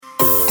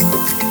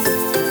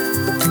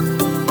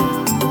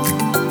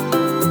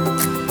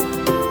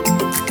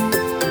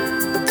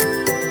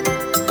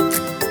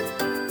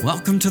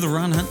Welcome to the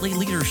Ron Huntley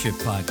Leadership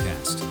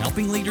Podcast,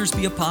 helping leaders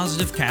be a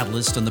positive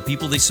catalyst on the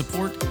people they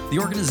support, the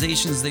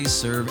organizations they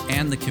serve,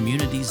 and the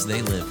communities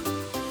they live.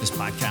 This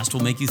podcast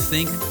will make you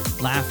think,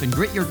 laugh, and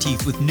grit your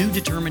teeth with new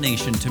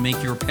determination to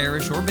make your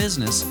parish or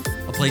business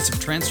a place of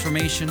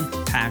transformation,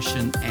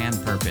 passion, and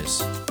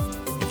purpose.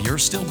 If you're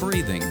still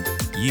breathing,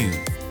 you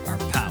are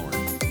powered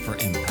for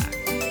impact.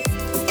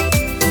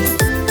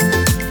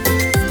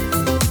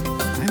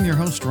 I'm your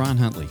host, Ron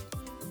Huntley.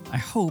 I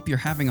hope you're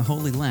having a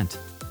holy Lent.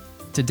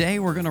 Today,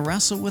 we're going to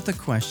wrestle with the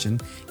question,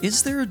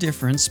 is there a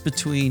difference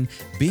between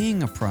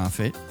being a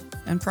prophet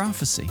and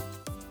prophecy?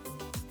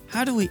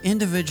 How do we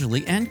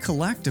individually and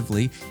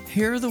collectively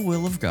hear the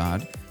will of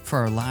God for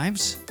our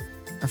lives,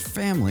 our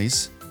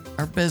families,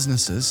 our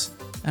businesses,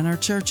 and our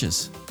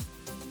churches?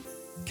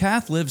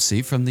 Cath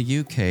Livesey from the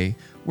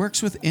UK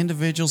works with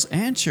individuals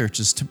and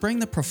churches to bring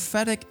the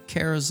prophetic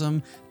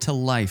charism to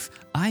life.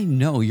 I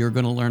know you're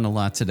going to learn a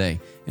lot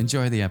today.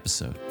 Enjoy the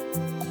episode.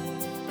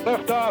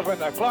 Lift off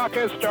and the clock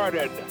has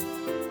started.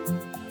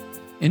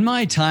 In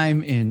my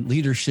time in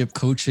leadership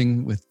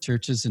coaching with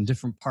churches in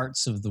different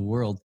parts of the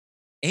world,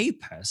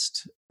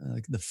 APEST,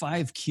 the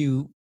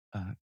 5Q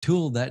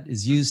tool that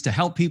is used to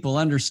help people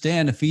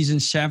understand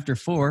Ephesians chapter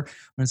 4,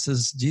 when it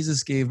says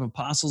Jesus gave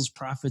apostles,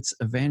 prophets,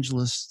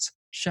 evangelists,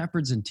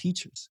 shepherds, and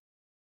teachers.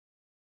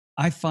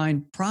 I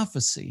find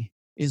prophecy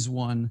is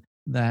one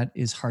that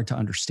is hard to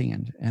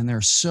understand. And there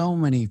are so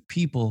many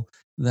people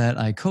that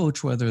I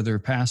coach, whether they're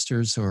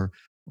pastors or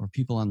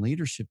people on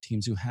leadership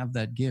teams who have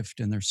that gift.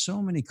 And there's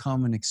so many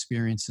common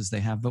experiences they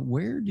have. But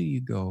where do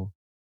you go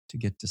to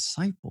get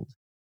discipled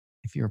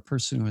if you're a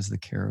person who has the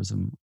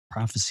charism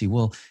prophecy?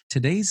 Well,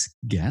 today's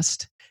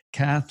guest,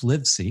 Cath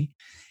Livesey,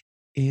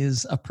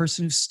 is a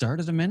person who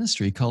started a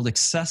ministry called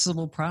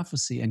Accessible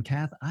Prophecy. And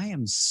Cath, I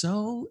am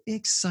so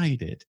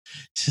excited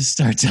to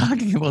start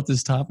talking about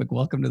this topic.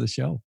 Welcome to the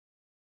show.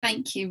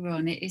 Thank you,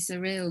 Ron. It is a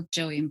real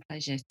joy and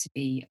pleasure to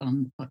be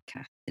on the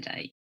podcast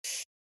today.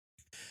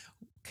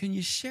 Can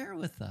you share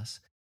with us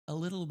a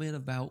little bit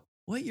about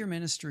what your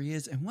ministry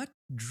is and what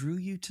drew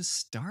you to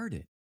start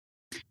it?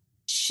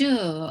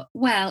 Sure.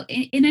 Well,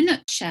 in a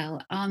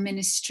nutshell, our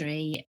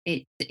ministry,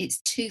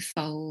 it's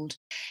twofold.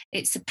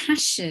 It's a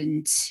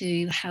passion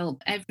to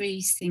help every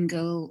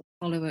single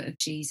follower of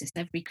Jesus,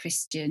 every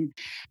Christian,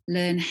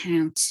 learn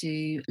how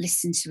to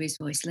listen to his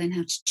voice, learn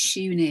how to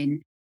tune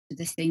in to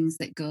the things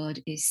that God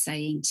is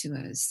saying to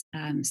us.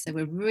 So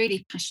we're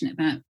really passionate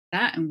about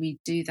that, and we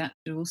do that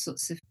through all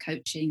sorts of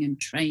coaching and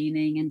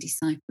training and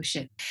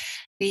discipleship.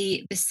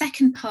 The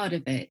second part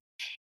of it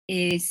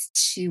is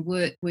to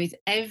work with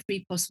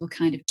every possible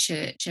kind of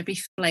church, every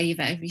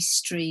flavour, every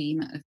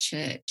stream of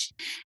church,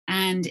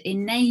 and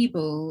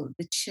enable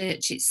the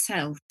church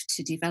itself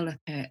to develop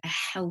a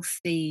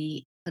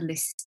healthy,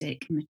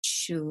 holistic,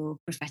 mature,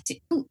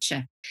 prophetic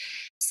culture.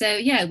 So,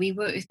 yeah, we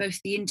work with both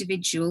the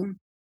individual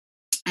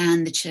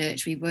and the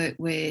church. We work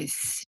with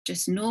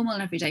just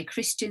normal, everyday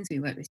Christians. We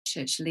work with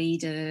church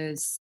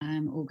leaders,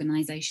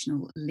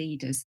 organisational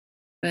leaders.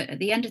 But at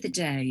the end of the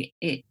day,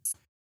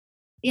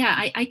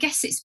 I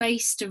guess it's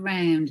based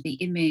around the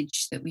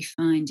image that we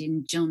find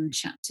in John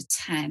chapter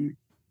 10,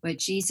 where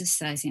Jesus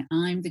says,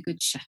 I'm the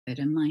good shepherd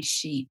and my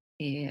sheep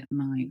hear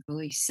my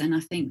voice. And I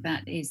think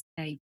that is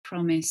a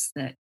promise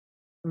that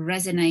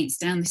resonates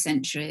down the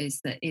centuries,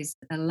 that is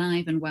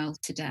alive and well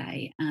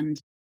today. And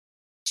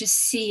just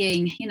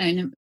seeing,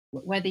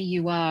 whether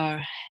you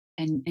are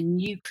a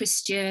new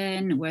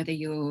Christian, whether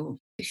you're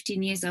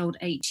 15 years old,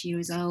 8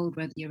 years old,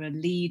 whether you're a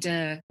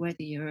leader,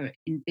 whether you're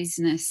in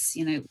business,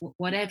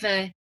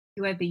 whoever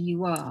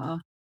you are,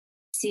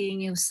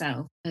 seeing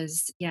yourself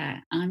as,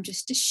 I'm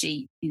just a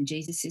sheep in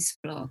Jesus's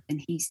flock,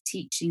 and he's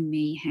teaching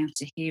me how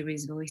to hear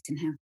his voice and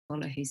how to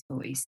follow his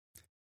voice.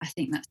 I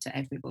think that's for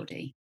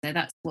everybody. So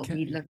that's what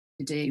we love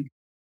to do.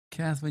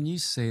 Cath, when you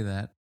say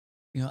that,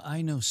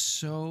 I know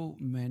so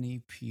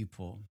many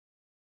people.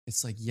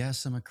 It's like,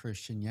 yes, I'm a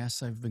Christian.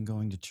 Yes, I've been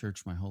going to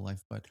church my whole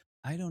life, but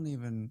I don't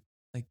even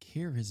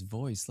hear his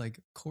voice. Of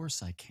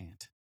course I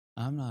can't.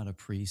 I'm not a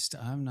priest.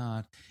 I'm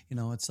not,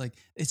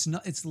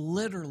 it's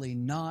literally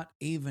not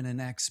even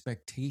an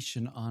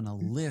expectation on a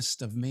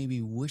list of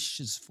maybe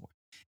wishes for.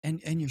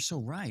 And you're so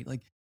right.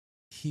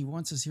 He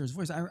wants us to hear his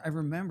voice. I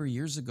remember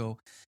years ago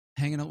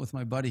hanging out with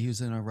my buddy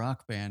who's in a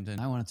rock band,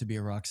 and I wanted to be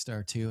a rock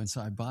star too. And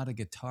so I bought a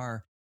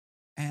guitar,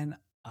 and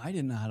I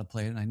didn't know how to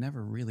play it, and I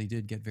never really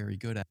did get very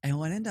good at it. And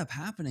what ended up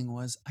happening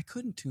was I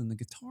couldn't tune the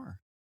guitar.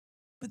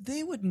 But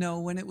they would know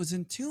when it was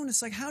in tune.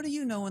 It's like, how do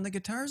you know when the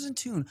guitar's in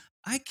tune?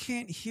 I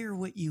can't hear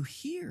what you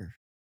hear.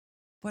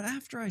 But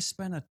after I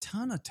spent a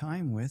ton of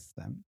time with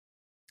them,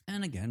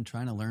 and again,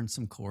 trying to learn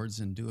some chords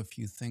and do a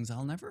few things,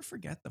 I'll never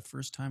forget the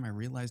first time I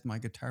realized my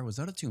guitar was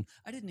out of tune.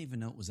 I didn't even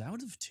know it was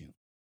out of tune.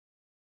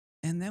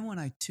 And then when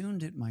I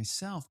tuned it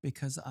myself,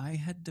 because I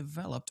had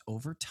developed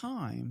over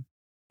time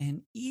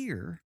an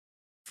ear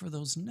for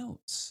those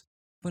notes.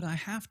 But I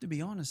have to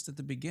be honest, at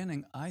the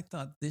beginning, I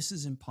thought this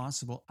is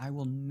impossible. I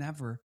will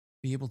never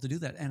be able to do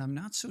that. And I'm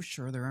not so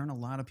sure there aren't a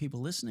lot of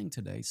people listening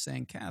today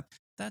saying, Cath,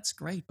 that's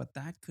great, but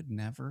that could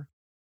never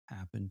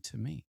happen to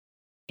me.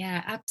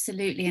 Yeah,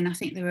 absolutely. And I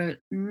think there are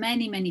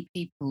many, many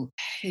people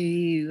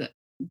who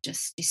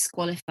just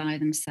disqualify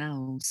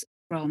themselves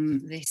from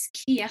this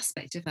key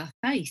aspect of our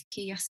faith,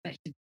 key aspect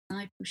of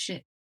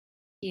discipleship,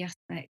 key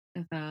aspect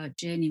of our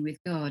journey with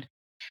God.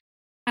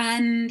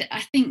 And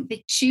I think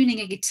the tuning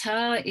a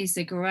guitar is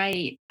a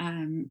great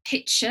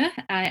picture.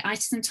 I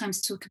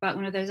sometimes talk about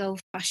one of those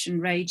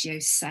old-fashioned radio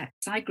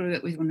sets. I grew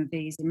up with one of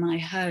these in my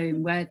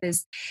home, where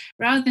there's,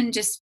 rather than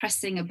just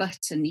pressing a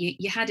button,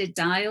 you had a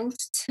dial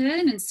to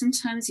turn, and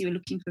sometimes you were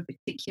looking for a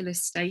particular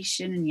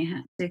station, and you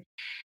had to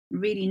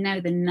really know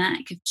the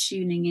knack of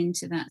tuning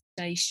into that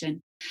station.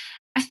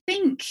 I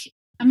think,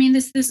 I mean,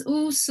 there's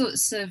all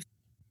sorts of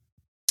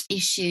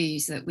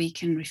issues that we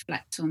can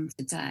reflect on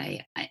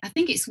today. I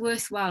think it's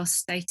worthwhile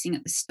stating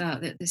at the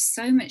start that there's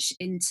so much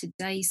in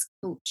today's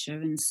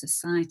culture and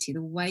society,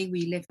 the way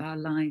we live our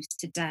lives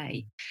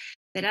today,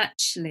 that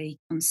actually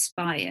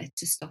conspire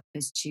to stop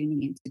us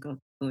tuning into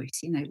God's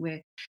voice. You know,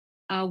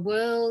 our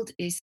world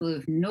is full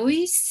of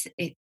noise,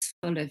 it's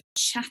full of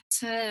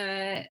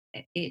chatter,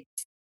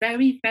 it's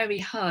very, very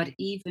hard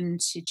even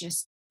to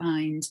just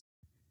find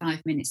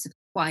 5 minutes of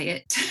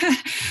quiet.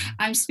 Mhm.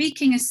 I'm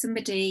speaking as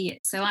somebody,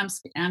 so I'm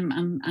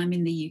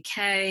in the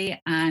UK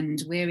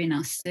and we're in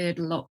our third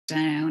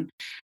lockdown,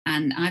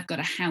 and I've got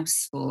a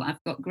house full.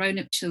 I've got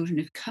grown-up children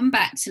who've come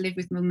back to live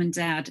with mum and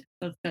dad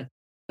for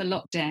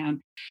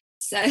lockdown.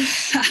 So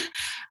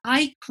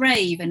I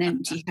crave an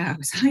empty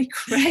house. I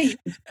crave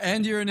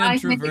And you're an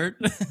 5 minutes. introvert.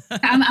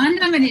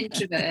 I'm an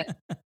introvert,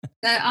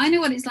 so I know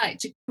what it's like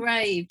to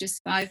crave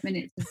just 5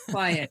 minutes of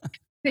quiet.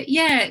 But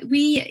yeah,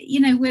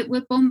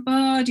 we're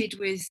bombarded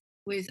with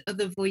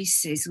other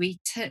voices. We're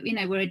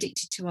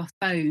addicted to our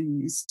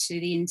phones, to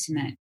the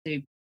internet,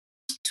 to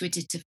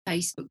Twitter, to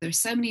Facebook. There are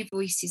so many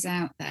voices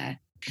out there.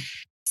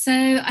 So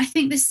I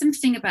think there's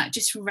something about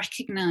just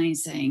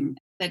recognizing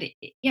that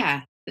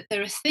that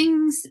there are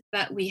things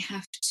that we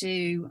have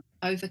to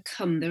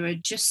overcome. There are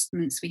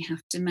adjustments we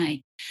have to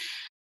make.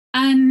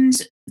 And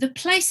the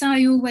place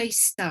I always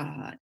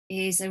start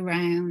is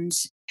around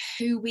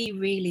who we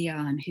really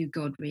are and who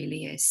God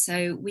really is.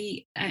 So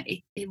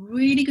a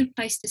really good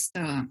place to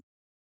start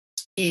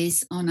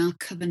is on our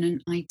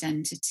covenant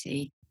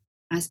identity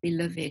as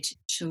beloved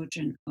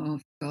children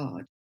of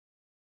God.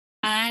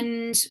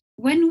 And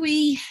when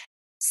we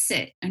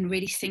sit and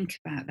really think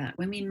about that,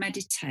 when we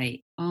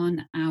meditate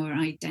on our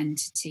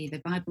identity,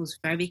 the Bible's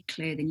very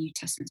clear, the New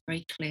Testament's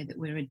very clear that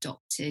we're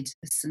adopted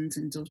as sons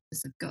and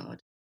daughters of God.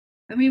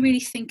 When we really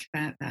think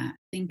about that,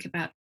 think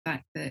about the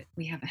fact that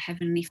we have a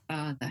heavenly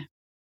Father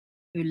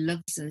who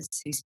loves us,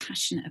 who's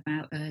passionate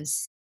about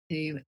us,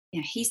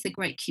 he's the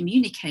great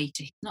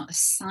communicator. He's not a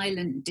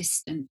silent,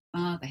 distant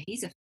father.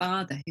 He's a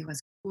father who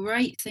has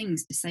great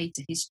things to say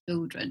to his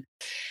children,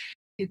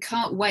 who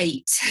can't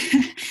wait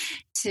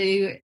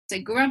to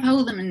grab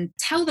hold of them and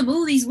tell them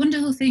all these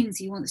wonderful things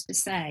he wants to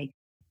say.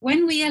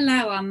 When we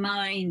allow our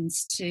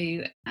minds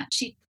to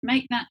actually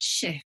make that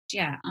shift,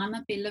 yeah, I'm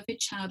a beloved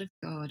child of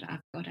God.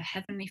 I've got a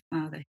heavenly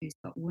Father who's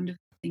got wonderful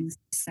things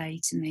to say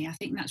to me. I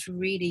think that's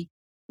really,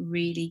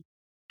 really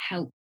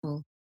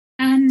helpful.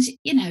 And,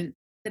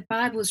 the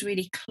Bible's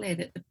really clear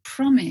that the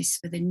promise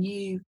for the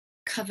new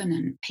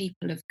covenant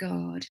people of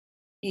God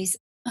is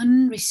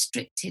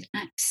unrestricted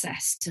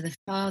access to the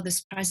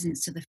Father's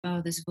presence, to the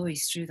Father's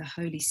voice through the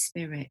Holy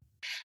Spirit.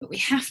 But we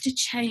have to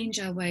change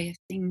our way of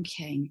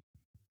thinking.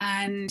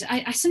 And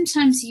I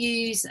sometimes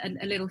use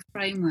a little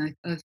framework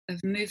of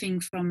moving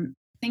from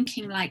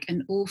thinking like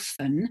an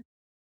orphan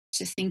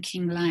to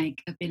thinking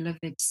like a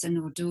beloved son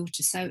or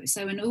daughter.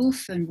 So an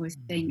orphan would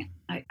think,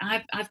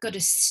 I've got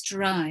to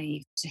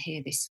strive to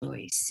hear this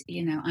voice.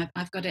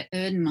 I've got to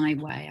earn my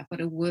way. I've got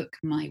to work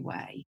my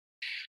way.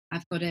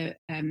 I've got to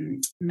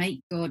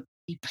make God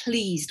be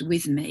pleased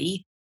with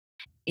me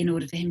in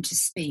order for him to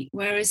speak.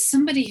 Whereas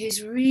somebody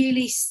who's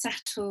really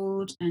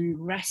settled and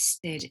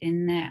rested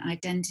in their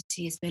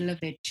identity as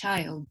beloved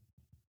child,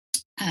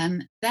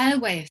 their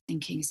way of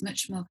thinking is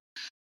much more,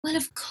 well,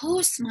 of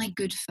course, my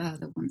good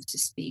Father wants to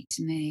speak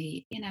to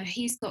me.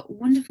 He's got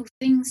wonderful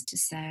things to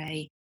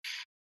say.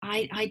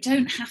 I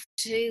don't have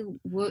to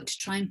work to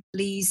try and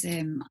please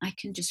him. I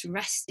can just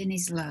rest in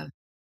his love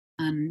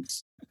and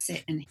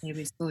sit and hear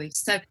his voice.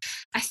 So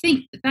I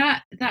think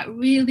that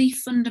really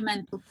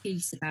fundamental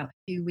piece about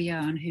who we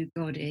are and who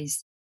God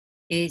is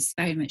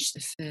very much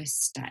the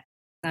first step.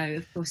 So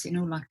of course, in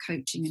all our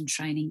coaching and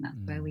training, that's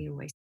where we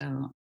always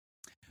start.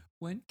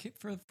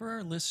 For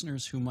our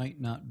listeners who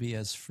might not be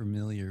as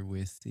familiar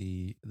with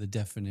the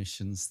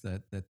definitions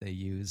that they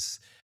use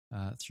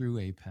through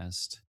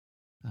APEST,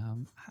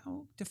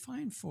 how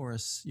define for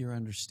us your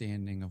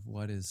understanding of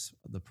what is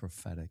the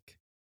prophetic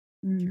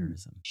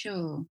charism?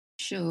 Sure.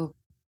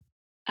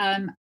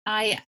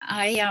 I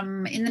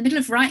am in the middle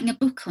of writing a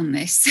book on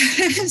this.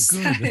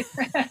 Oh, good.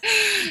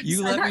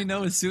 You let me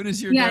know as soon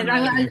as you're done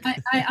writing.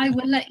 I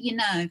will let you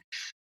know.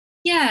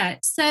 Yeah,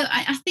 so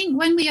I think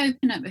when we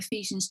open up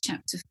Ephesians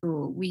chapter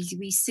 4,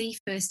 we see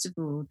first of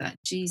all that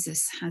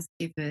Jesus has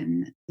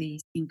given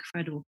these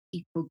incredible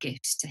people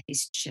gifts to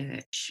his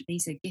church.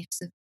 These are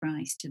gifts of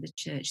Christ to the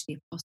church, the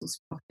apostles,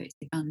 prophets,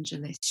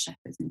 evangelists,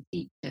 shepherds, and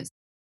teachers.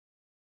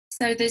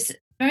 So there's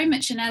very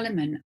much an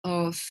element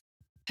of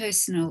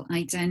personal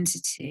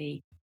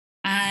identity.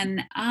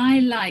 And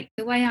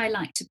the way I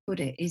like to put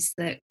it is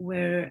that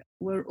we're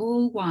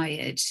all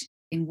wired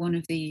in one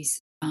of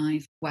these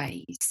 5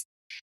 ways.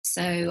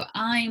 So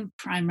I'm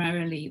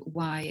primarily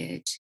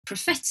wired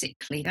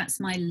prophetically. That's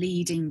my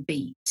leading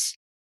beat.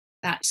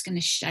 That's going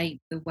to shape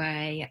the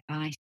way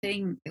I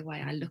think, the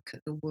way I look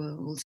at the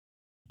world.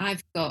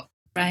 I've got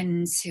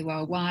friends who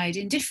are wired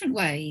in different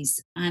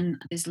ways,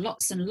 and there's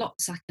lots and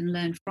lots I can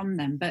learn from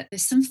them. But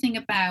there's something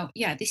about,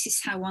 this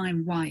is how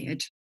I'm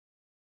wired.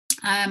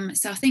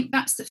 So I think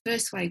that's the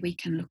first way we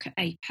can look at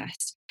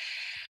APES.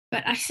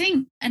 But I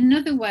think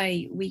another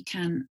way we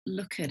can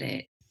look at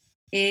it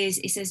is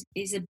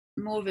a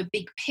more of a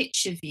big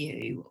picture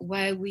view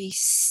where we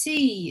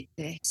see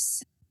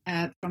this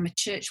from a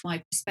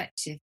church-wide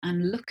perspective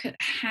and look at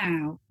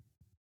how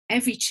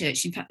every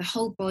church, in fact, the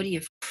whole body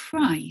of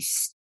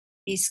Christ,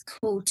 is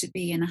called to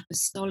be an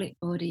apostolic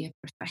body, a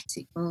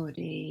prophetic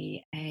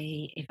body,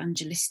 a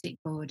evangelistic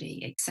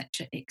body,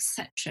 etc.,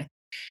 etc.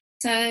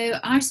 So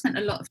I've spent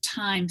a lot of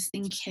time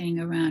thinking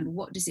around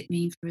what does it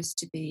mean for us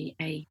to be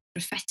a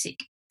prophetic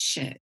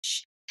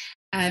church.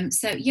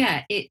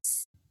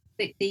 It's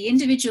the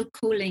individual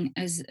calling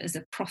as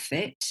a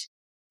prophet,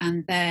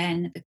 and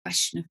then the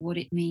question of what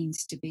it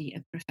means to be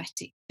a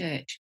prophetic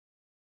church.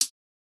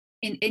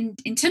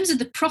 In terms of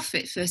the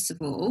prophet, first of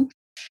all,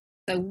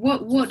 so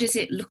what does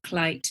it look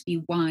like to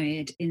be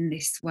wired in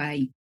this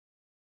way?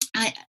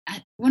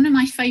 One of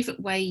my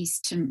favourite ways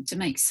to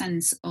make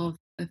sense of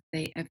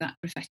that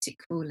prophetic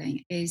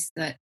calling is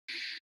that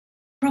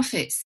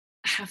prophets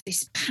have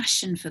this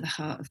passion for the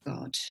heart of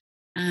God,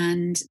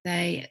 and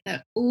they're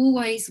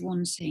always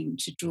wanting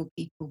to draw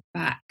people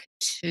back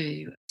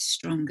to a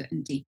stronger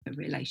and deeper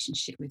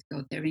relationship with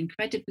God. They're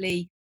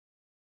incredibly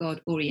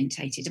God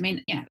orientated. I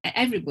mean,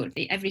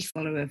 everybody, every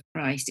follower of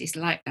Christ is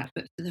like that,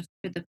 but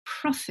for the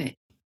prophet,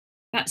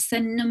 that's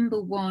the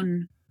number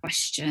one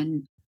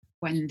question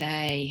when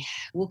they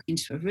walk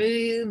into a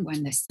room,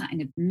 when they're sat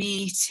in a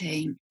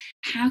meeting.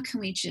 How can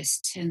we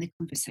just turn the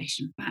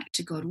conversation back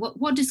to God?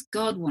 What does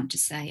God want to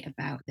say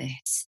about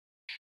this?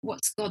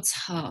 What's God's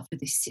heart for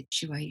this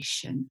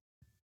situation?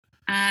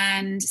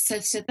 And so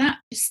that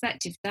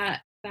perspective,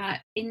 that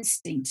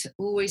instinct to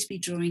always be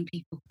drawing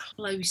people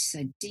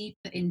closer,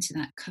 deeper into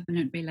that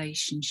covenant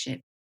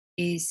relationship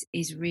is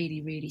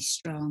really, really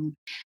strong.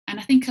 And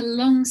I think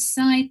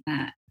alongside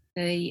that,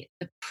 the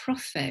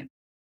prophet,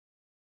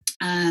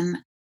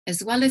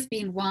 as well as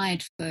being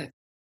wired for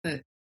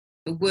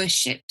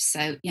worship,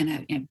 so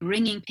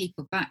bringing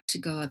people back to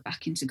God,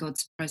 back into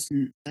God's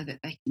presence, so that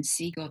they can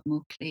see God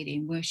more clearly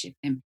and worship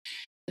Him.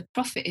 The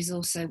prophet is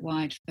also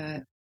wired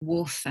for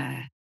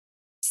warfare.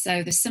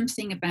 So there's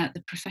something about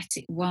the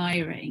prophetic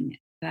wiring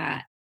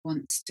that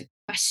wants to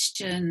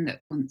question, that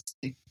wants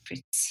to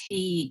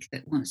critique,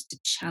 that wants to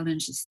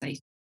challenge the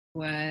status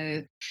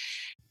quo,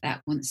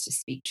 that wants to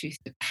speak truth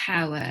to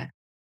power,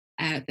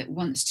 that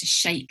wants to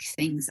shake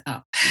things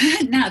up.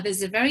 Now,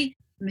 there's a very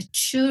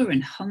mature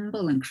and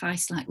humble and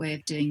Christ-like way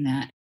of doing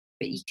that,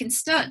 but you can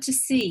start to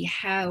see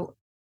how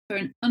for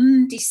an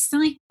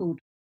undiscipled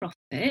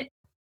prophet,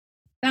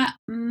 that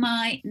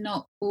might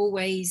not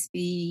always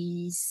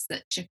be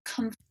such a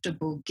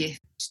comfortable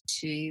gift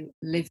to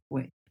live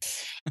with.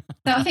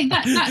 So I think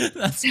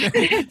that's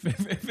very,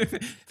 very,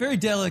 very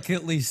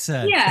delicately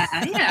said.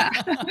 Yeah.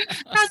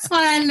 That's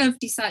why I love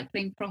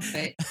discipling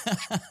prophets.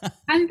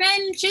 And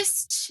then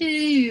just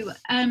to,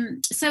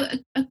 so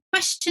a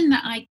question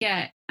that I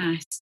get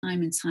asked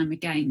time and time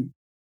again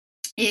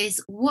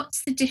is,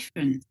 what's the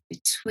difference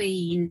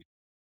between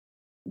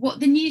what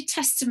the New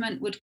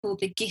Testament would call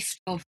the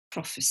gift of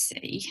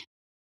prophecy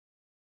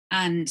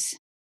and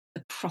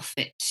the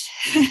prophet?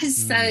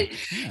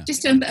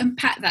 Just to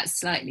unpack that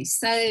slightly.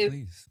 So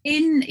please.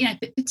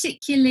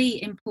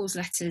 Particularly in Paul's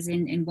letters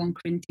in 1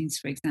 Corinthians,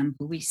 for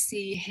example, we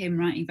see him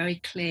writing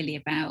very clearly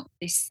about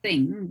this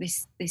thing,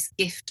 this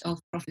gift of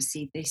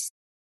prophecy,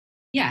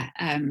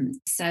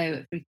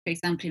 so for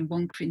example, in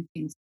 1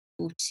 Corinthians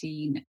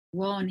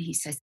 14:1, he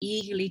says,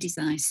 eagerly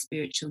desire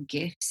spiritual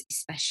gifts,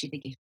 especially the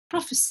gift of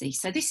prophecy.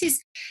 So this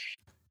is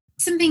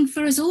something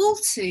for us all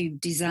to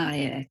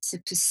desire,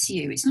 to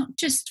pursue. It's not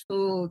just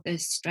for the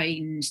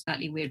strange,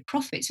 slightly weird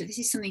prophets, but this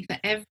is something for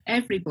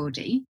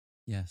everybody.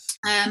 Yes.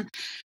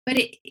 But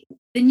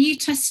the New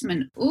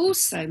Testament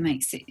also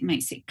makes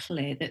it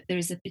clear that there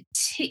is a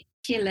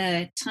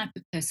particular type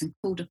of person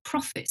called a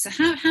prophet. So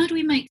how do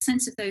we make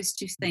sense of those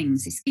two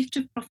things? This gift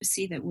of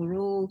prophecy that we're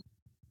all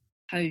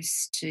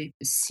supposed to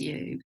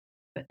pursue,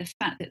 but the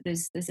fact that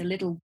there's a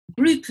little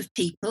group of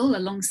people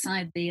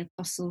alongside the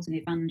apostles and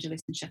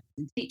evangelists and shepherds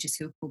and teachers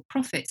who are called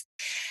prophets.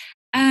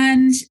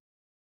 And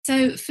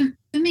so for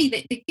me,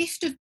 the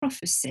gift of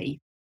prophecy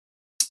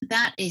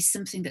that is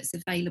something that's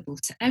available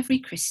to every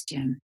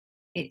Christian.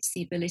 It's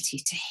the ability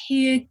to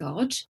hear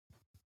God,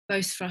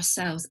 both for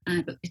ourselves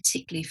and but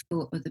particularly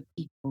for other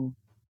people.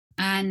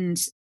 And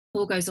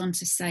Paul goes on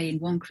to say in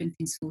 1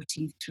 Corinthians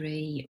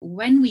 14:3,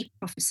 when we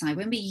prophesy,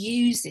 when we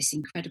use this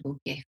incredible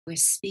gift, we're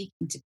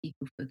speaking to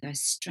people for their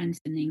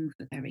strengthening,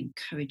 for their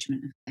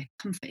encouragement, and for their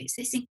comfort. It's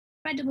this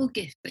incredible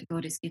gift that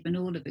God has given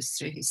all of us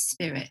through his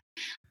Spirit.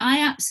 I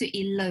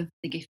absolutely love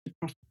the gift of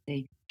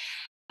prophecy.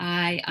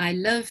 I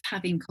love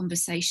having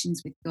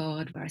conversations with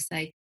God where I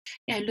say,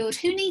 yeah, Lord,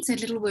 who needs a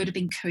little word of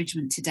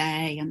encouragement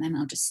today? And then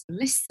I'll just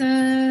listen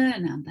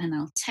and then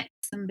I'll text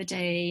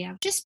somebody. I'm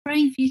just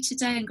praying for you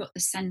today and got the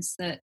sense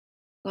that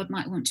God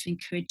might want to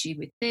encourage you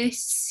with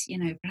this.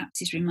 Perhaps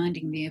he's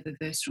reminding me of a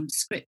verse from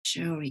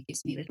scripture or he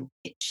gives me a little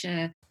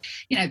picture.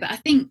 But I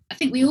think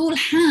we all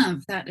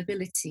have that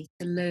ability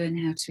to learn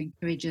how to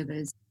encourage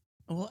others.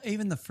 Well,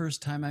 even the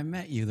first time I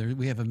met you,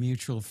 we have a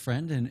mutual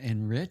friend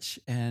in Rich,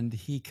 and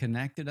he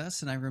connected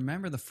us. And I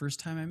remember the first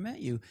time I met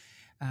you,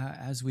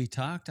 as we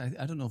talked, I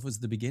don't know if it was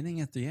the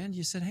beginning, at the end,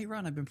 you said, "Hey,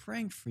 Ron, I've been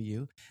praying for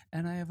you,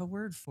 and I have a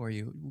word for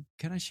you.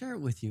 Can I share it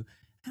with you?"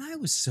 And I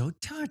was so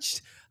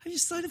touched. I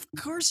just thought, of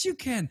course you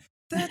can.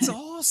 That's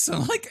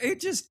awesome. Like,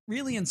 it just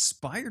really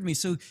inspired me.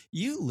 So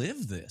you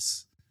live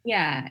this.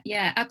 Yeah,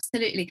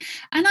 absolutely.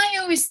 And I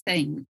always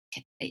think,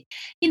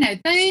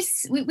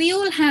 we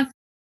all have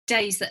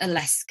days that are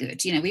less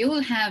good. We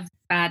all have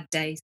bad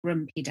days,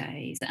 grumpy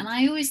days. And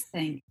I always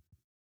think,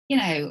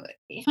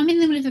 if I'm in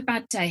the middle of a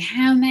bad day,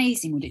 how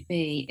amazing would it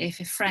be if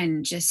a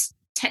friend just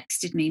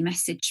texted me,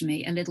 messaged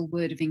me a little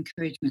word of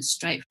encouragement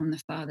straight from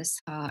the Father's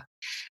heart?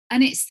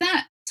 And it's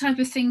that type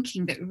of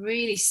thinking that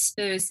really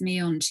spurs me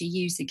on to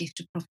use the gift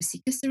of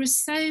prophecy, because there are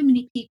so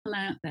many people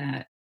out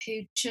there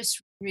who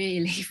just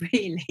really,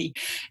 really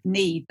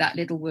need that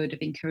little word of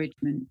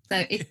encouragement.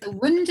 So it's a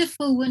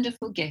wonderful,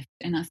 wonderful gift.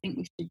 And I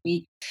think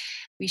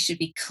we should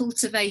be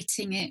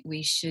cultivating it.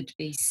 We should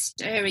be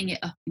stirring it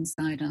up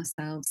inside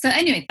ourselves. So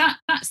anyway,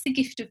 that's the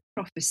gift of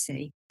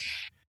prophecy.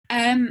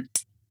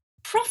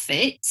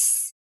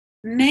 Prophets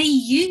may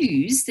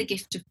use the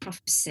gift of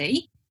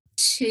prophecy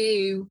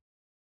to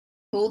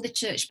call the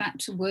church back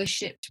to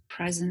worship, to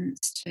presence,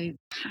 to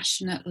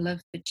passionate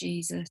love for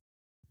Jesus.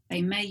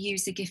 They may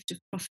use the gift of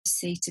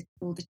prophecy to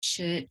call the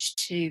church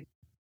to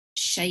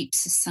shape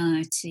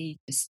society,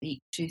 to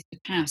speak truth to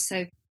power.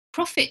 So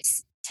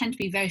prophets tend to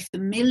be very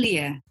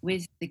familiar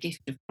with the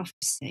gift of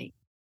prophecy,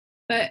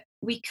 but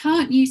we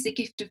can't use the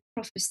gift of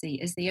prophecy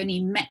as the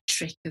only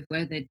metric of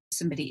whether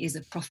somebody is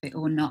a prophet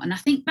or not. And I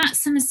think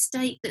that's a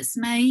mistake that's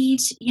made.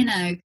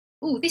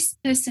 This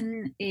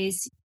person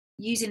is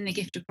using the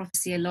gift of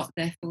prophecy a lot,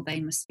 therefore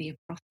they must be a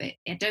prophet.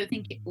 I don't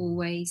think it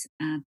always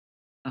adds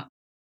up.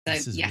 So,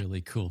 this is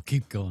really cool.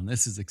 Keep going.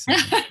 This is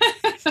exciting.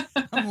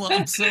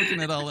 I'm soaking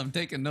it all. I'm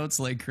taking notes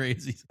like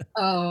crazy.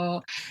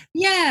 Oh,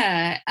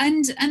 yeah.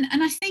 And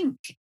I think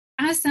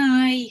as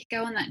I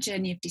go on that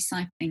journey of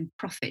discipling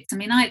prophets,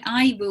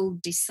 I will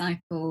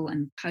disciple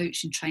and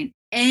coach and train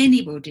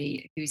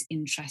anybody who's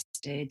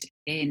interested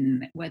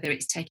in whether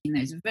it's taking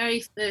those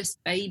very first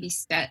baby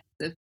steps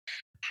of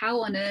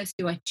how on earth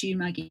do I tune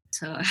my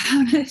guitar? How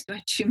on earth do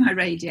I tune my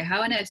radio?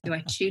 How on earth do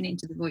I tune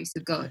into the voice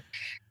of God?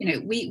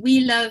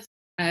 We love,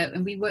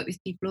 and we work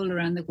with people all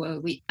around the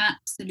world. We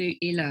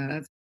absolutely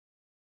love,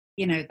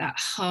 that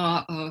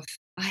heart of,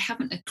 I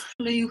haven't a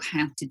clue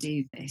how to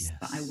do this, Yes.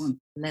 but I want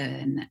to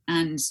learn.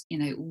 And,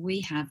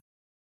 we have,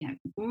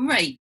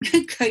 great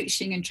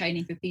coaching and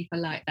training for people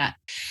like that.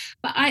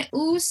 But I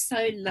also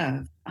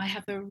I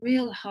have a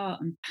real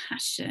heart and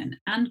passion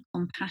and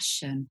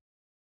compassion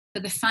for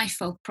the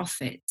fivefold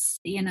prophets,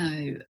 and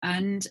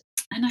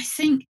I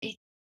think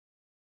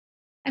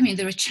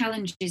there are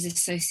challenges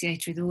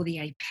associated with all the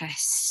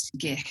APES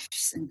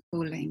gifts and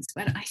callings,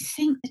 but I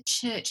think the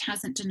church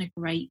hasn't done a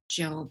great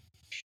job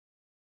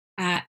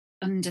at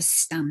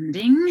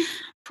understanding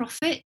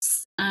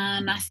prophets.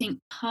 And I think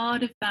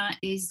part of that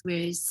is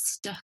we're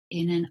stuck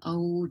in an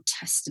Old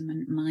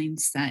Testament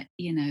mindset.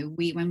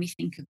 When we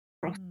think of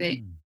prophet,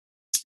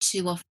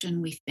 too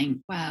often we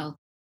think, well,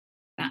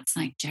 that's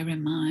like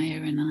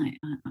Jeremiah and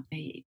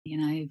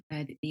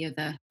the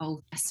other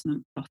Old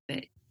Testament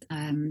prophets.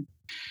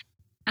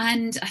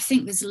 And I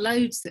think there's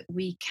loads that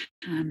we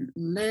can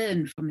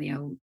learn from the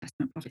Old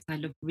Testament prophets. I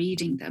love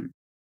reading them.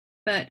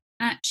 But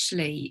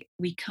actually,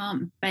 we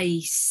can't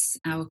base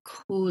our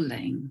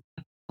calling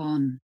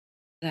upon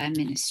their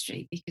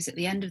ministry, because at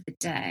the end of the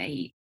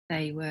day,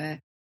 they were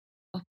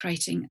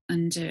operating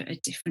under a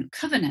different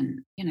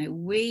covenant.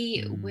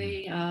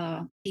 We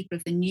are people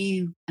of the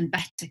new and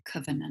better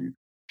covenant.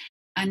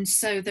 And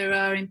so there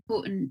are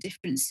important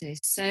differences.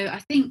 So I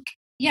think,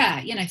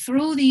 for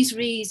all these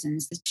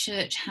reasons, the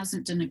church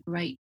hasn't done a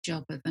great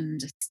job of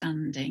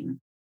understanding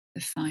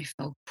the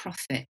fivefold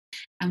prophet.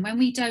 And when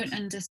we don't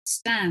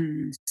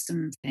understand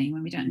something,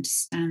 when we don't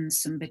understand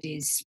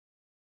somebody's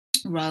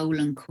role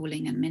and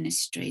calling and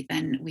ministry,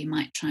 then we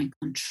might try and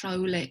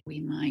control it.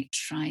 We might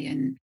try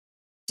and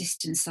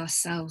distance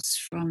ourselves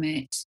from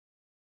it.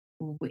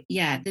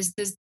 yeah,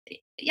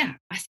 yeah,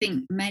 I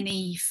think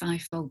many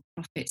fivefold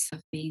prophets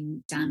have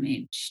been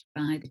damaged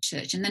by the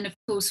church. And then, of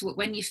course,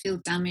 when you feel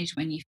damaged,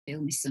 when you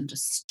feel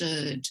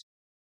misunderstood,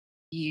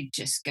 you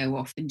just go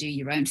off and do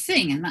your own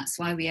thing. And that's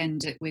why we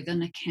end up with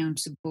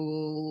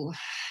unaccountable,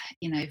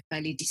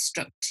 fairly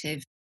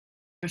destructive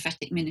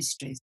prophetic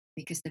ministries,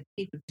 because the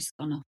people have just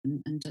gone off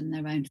and done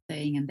their own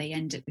thing, and they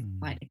end up with Mm,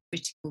 quite a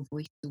critical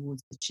voice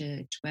towards the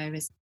church.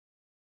 Whereas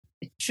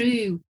the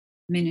true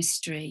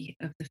ministry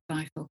of the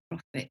fivefold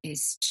prophet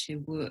is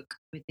to work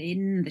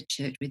within the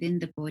church, within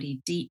the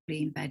body,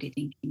 deeply embedded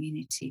in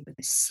community, with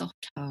a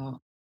soft heart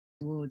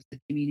towards the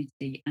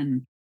community,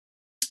 and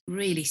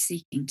really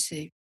seeking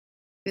to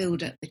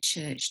build up the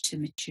church to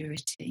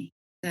maturity.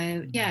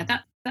 So yeah, mm.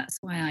 that's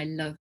why I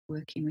love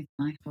working with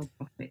fivefold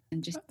prophets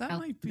and just That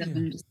helping might them be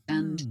a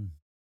understand.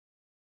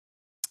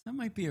 that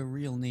might be a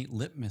real neat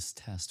litmus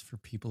test for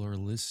people who are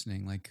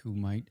listening, like who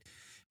might,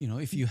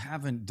 if you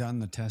haven't done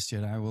the test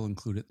yet, I will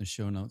include it in the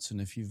show notes.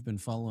 And if you've been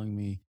following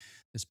me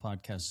this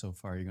podcast so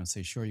far, you're going to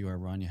say, "Sure, you are,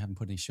 Ron. You haven't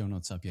put any show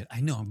notes up yet." I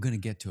know I'm going to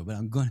get to it, but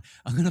I'm going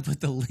to put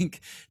the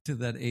link to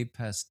that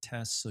APES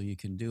test so you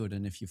can do it.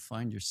 And if you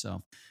find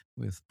yourself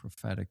with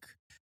prophetic,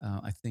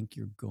 I think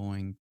you're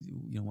going,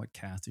 what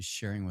Cath is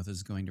sharing with us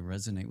is going to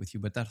resonate with you.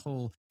 But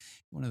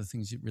one of the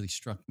things that really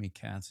struck me,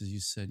 Cath, is you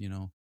said,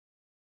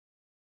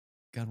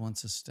 God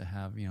wants us to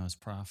have, as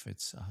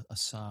prophets, a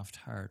soft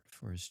heart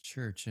for His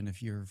church. And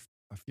if your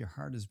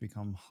heart has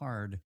become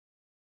hard,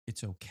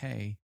 it's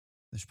okay.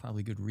 There's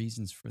probably good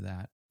reasons for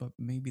that, but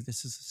maybe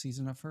this is a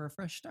season for a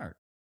fresh start,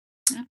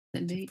 for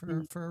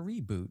Absolutely. for a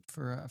reboot,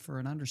 for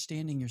an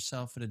understanding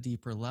yourself at a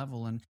deeper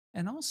level,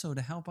 and also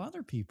to help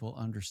other people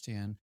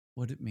understand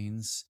what it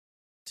means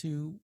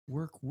to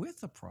work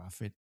with a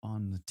prophet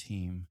on the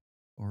team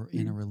or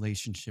in a Mm,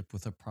 relationship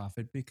with a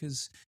prophet,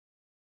 because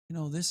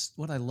this,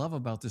 what I love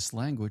about this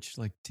language,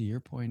 like to your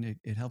point,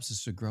 it helps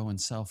us to grow in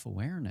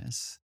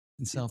self-awareness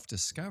and yeah.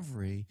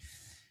 self-discovery.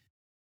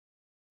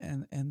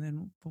 And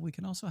then, but we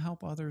can also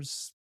help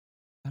others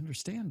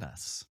understand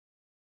us.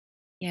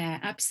 Yeah,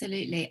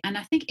 absolutely. And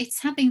I think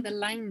it's having the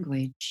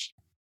language.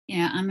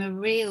 I'm a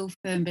real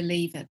firm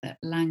believer that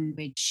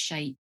language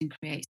shapes and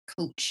creates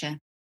culture.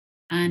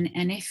 And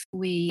if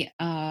we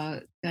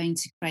are going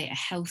to create a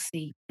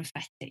healthy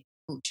prophetic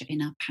culture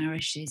in our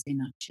parishes,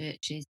 in our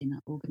churches, in our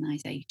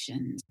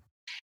organizations,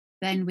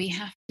 then we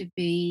have to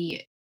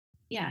be,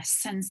 yeah,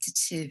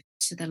 sensitive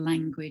to the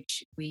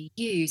language we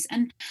use.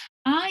 And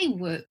I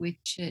work with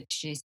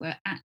churches where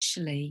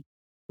actually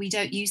we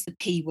don't use the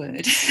P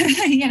word.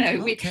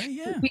 Okay,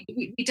 yeah.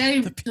 We The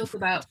don't talk people.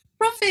 about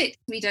prophet,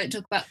 we don't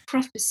talk about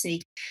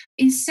prophecy.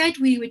 Instead,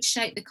 we would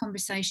shape the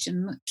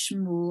conversation much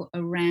more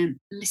around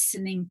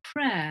listening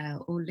prayer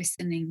or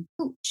listening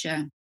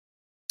culture.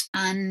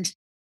 And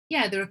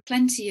yeah, there are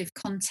plenty of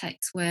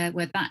contexts where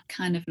that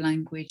kind of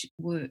language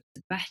works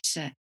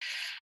better.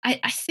 I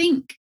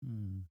think,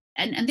 Mm,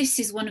 and this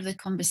is one of the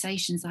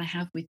conversations I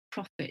have with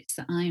prophets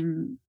that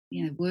I'm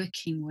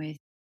working with.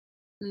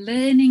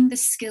 Learning the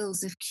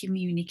skills of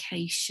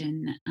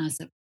communication as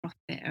a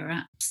prophet are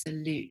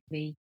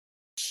absolutely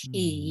mm,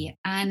 key.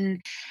 And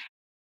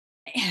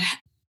yeah,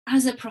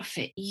 as a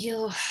prophet,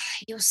 you're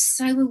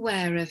so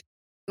aware of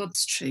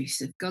God's truth,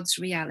 of God's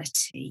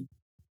reality,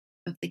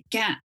 of the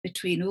gap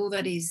between all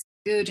that is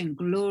good and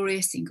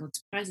glorious in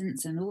God's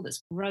presence and all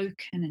that's broken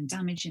and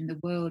damaged in the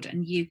world.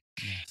 And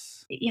yes.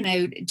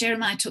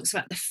 Jeremiah talks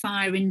about the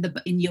fire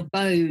in your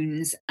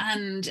bones,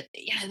 and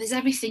there's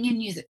everything in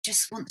you that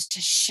just wants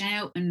to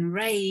shout and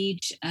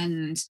rage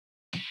and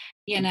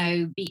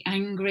be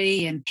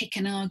angry and pick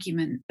an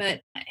argument.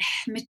 But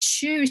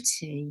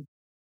maturity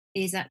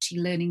is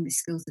actually learning the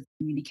skills of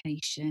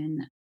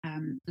communication,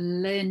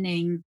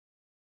 learning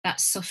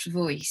that soft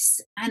voice.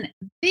 And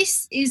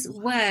this is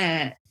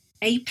where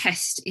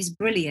APEST is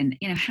brilliant,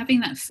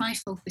 having that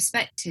fivefold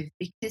perspective,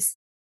 because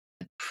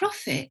the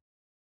prophet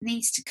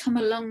needs to come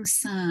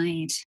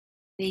alongside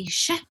the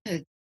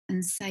shepherd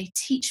and say,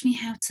 "Teach me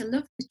how to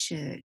love the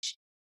church."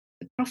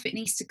 The prophet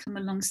needs to come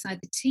alongside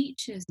the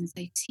teachers and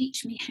say,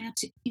 "Teach me how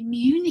to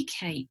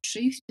communicate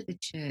truth to the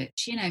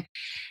church."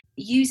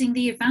 Using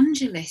the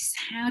evangelists,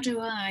 how do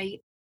I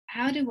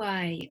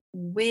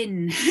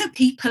win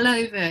people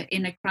over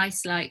in a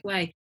Christ-like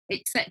way,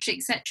 etc.,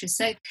 etc.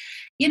 So,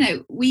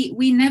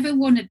 we never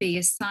want to be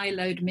a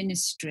siloed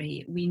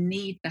ministry. We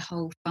need the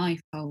whole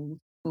fivefold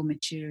for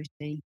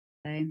maturity.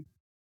 So,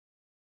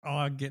 Oh,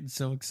 I'm getting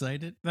so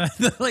excited.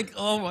 Like,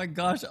 oh my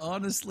gosh,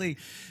 honestly,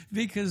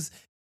 because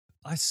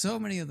so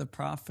many of the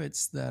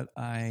prophets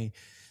and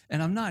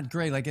I'm not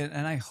great, like,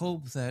 and I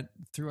hope that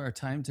through our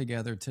time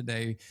together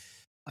today,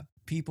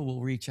 people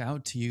will reach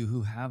out to you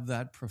who have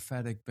that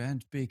prophetic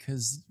bent,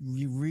 because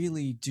you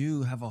really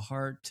do have a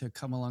heart to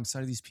come alongside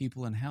of these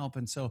people and help.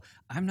 And so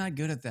I'm not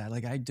good at that.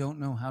 Like, I don't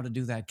know how to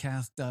do that.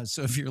 Cath does.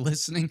 So if you're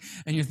listening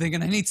and you're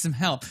thinking, I need some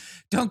help,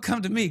 don't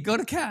come to me, go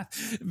to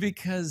Cath,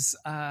 because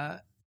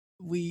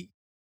we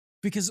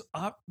because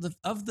of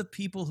the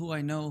people who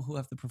I know who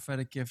have the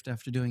prophetic gift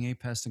after doing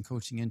APEST and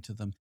coaching into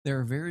them, there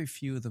are very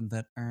few of them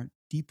that aren't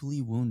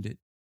deeply wounded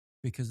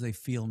because they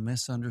feel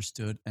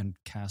misunderstood and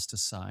cast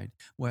aside,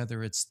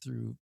 whether it's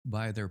through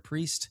by their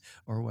priest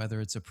or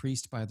whether it's a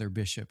priest by their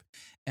bishop.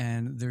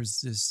 And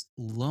there's this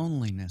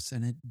loneliness,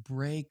 and it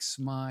breaks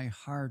my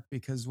heart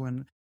because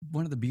when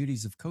one of the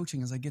beauties of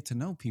coaching is I get to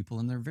know people,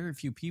 and there are very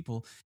few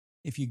people,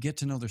 if you get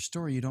to know their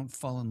story, you don't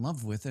fall in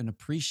love with and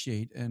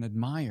appreciate and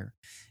admire.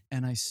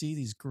 And I see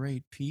these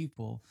great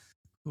people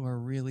who are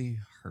really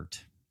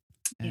hurt.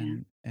 Yeah.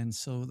 And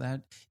so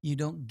that you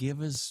don't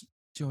give as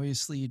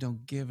joyously, you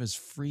don't give as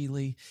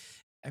freely,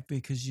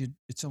 because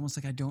it's almost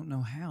like I don't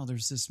know how.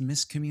 There's this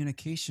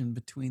miscommunication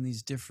between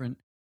these different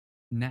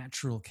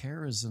natural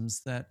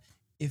charisms that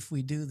if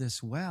we do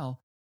this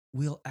well,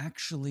 we'll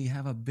actually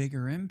have a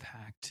bigger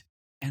impact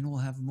and we'll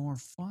have more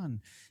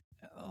fun.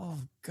 Oh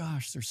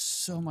gosh, there's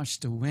so much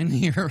to win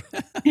here.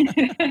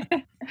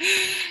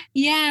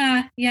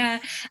 Yeah, yeah.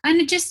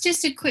 And just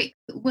a quick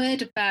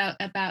word about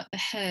the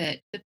hurt.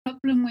 The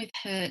problem with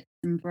hurt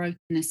and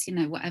brokenness,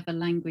 whatever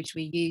language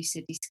we use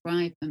to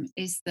describe them,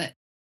 is that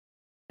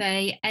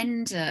they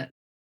end up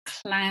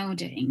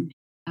clouding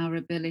our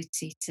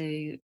ability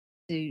to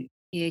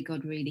hear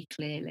God really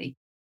clearly,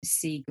 to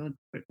see God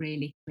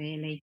really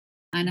clearly.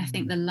 And I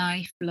think Mm, the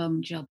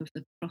lifelong job of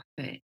the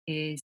prophet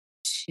is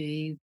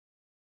to,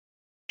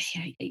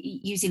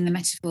 using the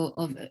metaphor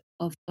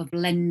of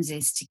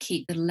lenses, to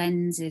keep the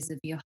lenses of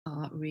your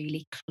heart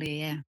really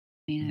clear,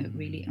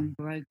 really mm,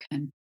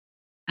 unbroken.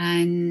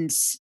 And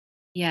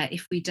yeah,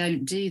 if we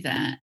don't do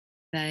that,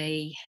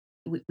 they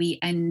we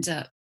end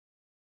up,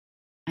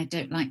 I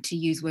don't like to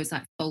use words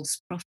like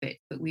false prophet,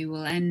 but we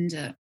will end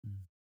up mm,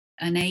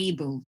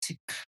 unable to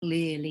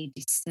clearly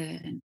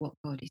discern what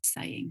God is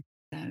saying.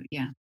 So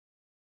yeah,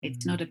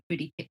 it's mm. not a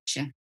pretty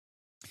picture.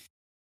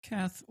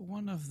 Cath,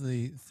 one of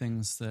the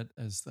things that,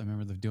 as I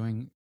remember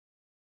doing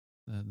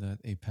the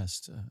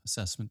APEST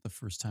assessment the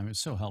first time, it was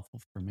so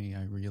helpful for me.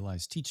 I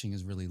realized teaching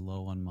is really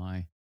low on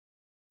my,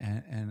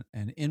 and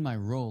in my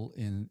role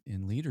in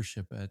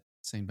leadership at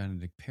St.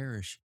 Benedict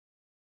Parish,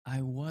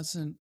 I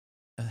wasn't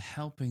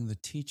helping the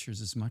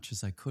teachers as much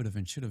as I could have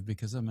and should have,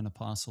 because I'm an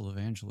apostle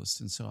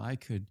evangelist, and so I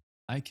can,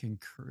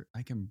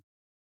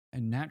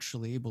 and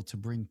naturally able to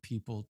bring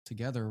people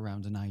together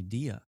around an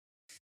idea,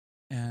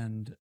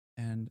 and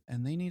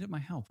and they needed my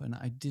help, and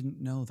I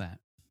didn't know that.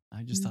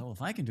 I just Mm, thought, well,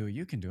 if I can do it,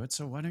 you can do it.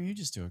 So why don't you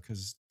just do it?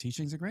 Because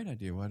teaching's a great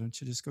idea. Why don't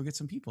you just go get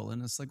some people?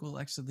 And it's like, well,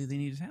 actually, they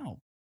needed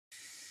help.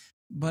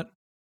 But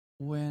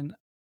when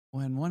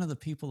one of the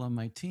people on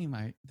my team,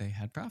 they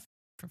had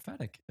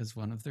prophetic as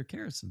one of their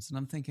charisms, and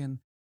I'm thinking,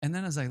 and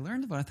then as I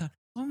learned about it, I thought,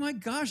 oh my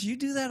gosh, you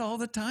do that all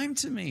the time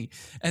to me.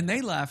 And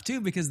they laughed too,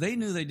 because they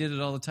knew they did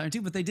it all the time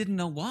too, but they didn't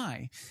know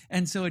why.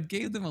 And so it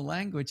gave them a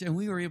language, and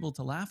we were able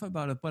to laugh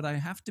about it. But I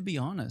have to be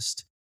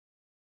honest,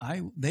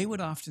 they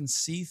would often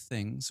see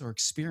things or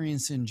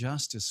experience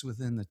injustice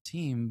within the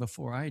team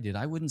before I did.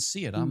 I wouldn't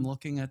see it. I'm mm,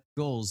 looking at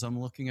goals, I'm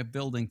looking at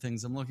building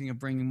things, I'm looking at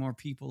bringing more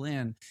people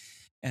in,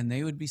 and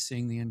they would be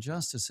seeing the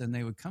injustice, and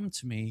they would come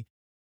to me.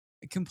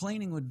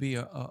 Complaining would be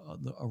a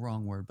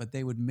wrong word, but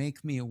they would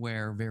make me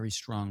aware very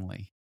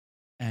strongly,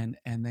 and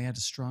they had a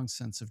strong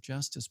sense of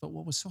justice. But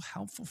what was so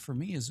helpful for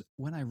me is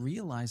when I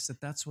realized that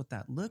that's what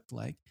that looked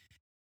like,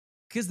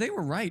 because they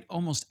were right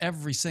almost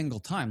every single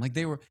time. Like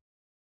they were,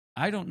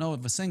 I don't know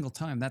of a single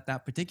time that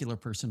that particular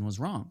person was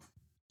wrong.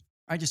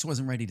 I just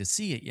wasn't ready to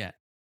see it yet.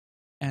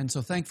 And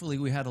so thankfully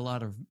we had a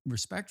lot of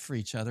respect for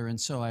each other. And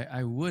so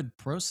I would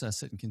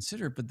process it and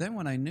consider it. But then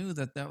when I knew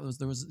that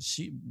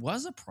she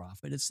was a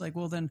prophet, it's like,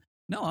 well, then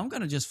no, I'm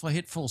going to just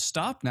hit full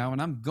stop now.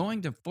 And I'm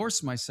going to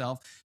force myself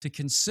to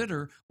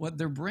consider what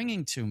they're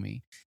bringing to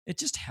me. It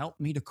just helped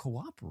me to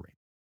cooperate.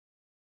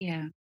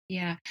 yeah,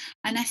 yeah.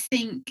 And I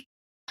think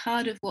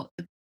part of what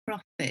the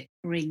prophet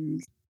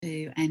brings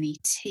to any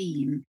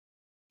team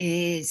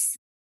is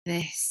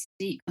this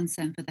deep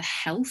concern for the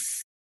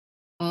health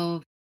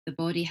of the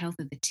body, health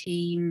of the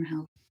team,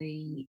 health of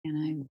the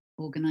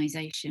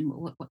organization,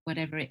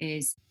 whatever it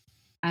is.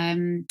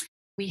 Um,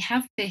 we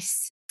have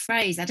this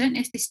phrase. I don't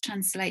know if this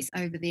translates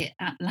over the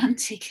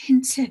Atlantic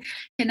into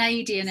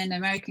Canadian and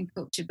American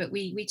culture, but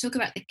we talk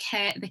about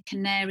the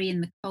canary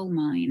in the coal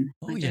mine.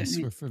 Oh, I don't yes,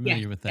 know. we're Yes,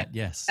 familiar with yeah. that.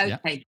 Yes. Yeah.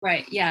 Okay,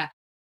 great. Yeah.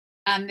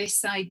 And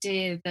this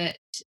idea that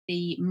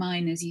the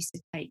miners used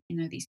to take,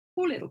 these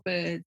poor little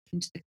birds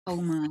into the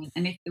coal mine,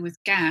 and if there was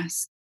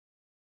gas,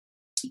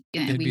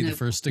 They'd we be the know what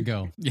first to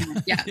go. Yeah.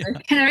 happened. Yeah, Yeah.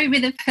 the canary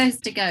with the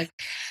first to go.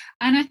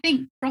 And I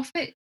think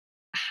prophets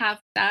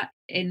have that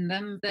in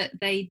them, that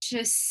they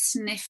just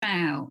sniff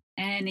out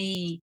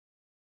any,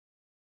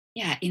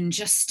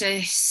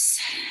 injustice,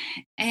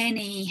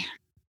 any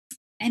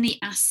any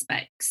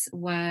aspects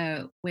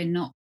where we're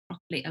not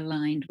properly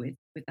aligned with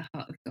the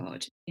heart of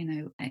God.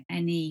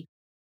 Any,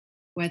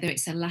 whether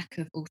it's a lack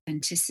of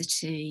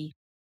authenticity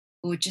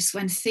or just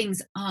when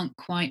things aren't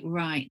quite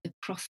right, the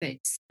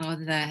prophets are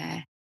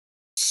there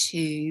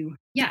to,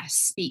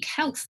 speak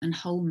health and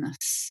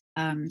wholeness.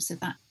 So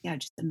that,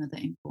 just another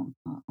important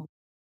part of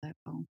their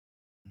role.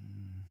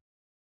 Mm.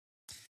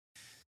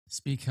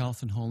 Speak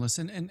health and wholeness.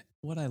 And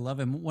what I love,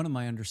 and one of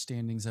my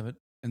understandings of it,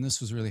 and this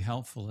was really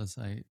helpful as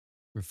I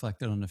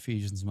reflected on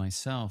Ephesians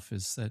myself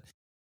is that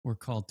we're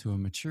called to a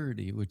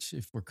maturity, which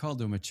if we're called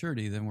to a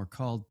maturity, then we're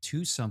called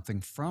to something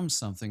from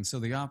something. So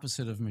the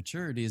opposite of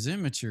maturity is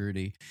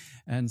immaturity.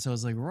 And so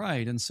it's like,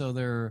 right. And so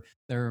there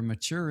are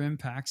mature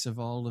impacts of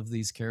all of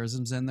these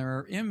charisms, and there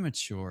are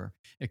immature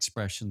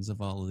expressions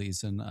of all of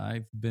these. And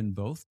I've been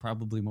both,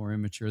 probably more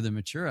immature than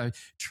mature.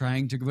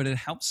 But it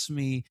helps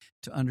me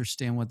to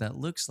understand what that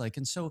looks like.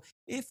 And so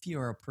if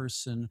you're a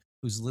person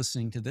who's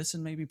listening to this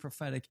and maybe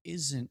prophetic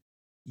isn't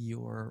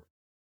your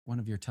one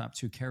of your top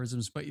two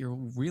charisms, but you're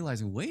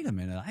realizing, wait a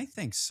minute, I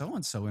think so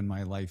and so in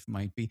my life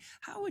might be.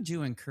 How would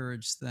you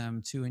encourage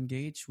them to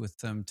engage with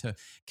them?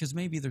 Because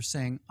maybe they're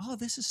saying, oh,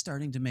 this is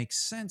starting to make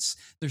sense.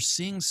 They're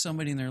seeing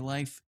somebody in their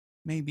life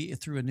maybe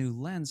through a new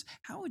lens.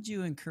 How would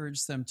you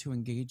encourage them to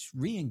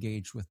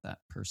re-engage with that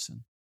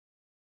person?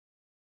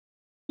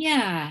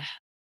 Yeah.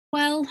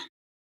 Well,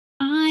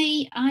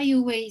 I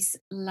always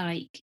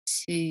like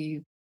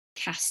to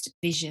cast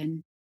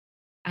vision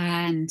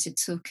and to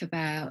talk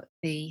about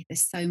there's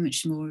so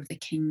much more of the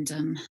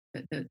kingdom,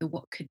 the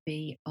what could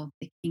be of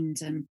the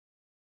kingdom.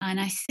 And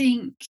I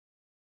think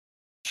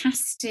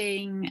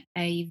casting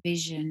a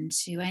vision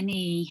to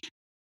any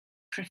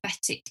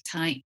prophetic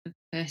type of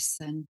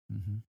person,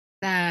 Hmm.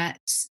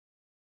 that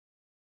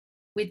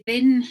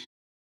within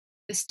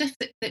the stuff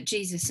that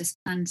Jesus has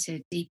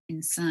planted deep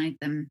inside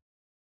them,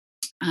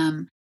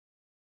 um,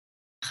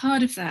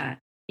 part of that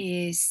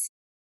is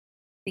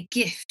the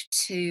gift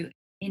to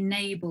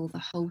enable the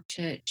whole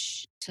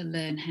church to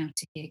learn how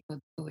to hear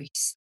God's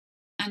voice.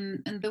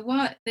 And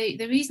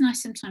the reason I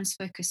sometimes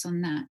focus on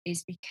that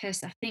is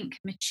because I think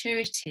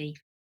maturity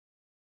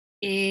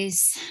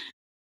is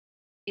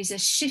is a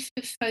shift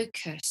of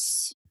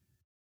focus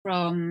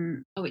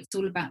from, oh, it's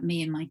all about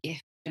me and my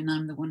gift and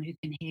I'm the one who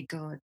can hear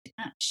God, to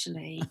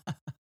actually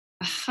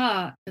a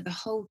heart for the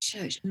whole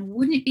church. And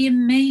wouldn't it be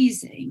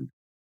amazing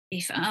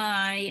if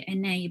I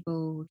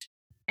enabled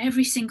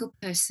every single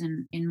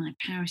person in my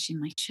parish, in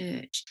my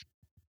church,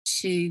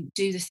 to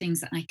do the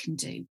things that I can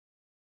do,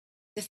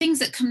 the things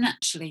that come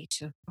naturally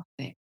to a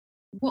prophet?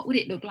 What would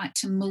it look like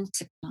to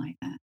multiply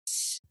that,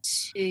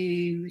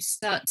 to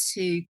start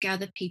to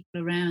gather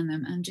people around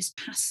them and just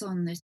pass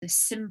on the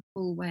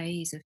simple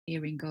ways of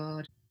hearing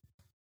God?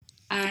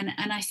 And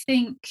I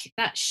think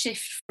that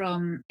shift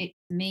from it's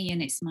me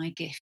and it's my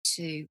gift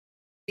to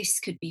this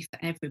could be for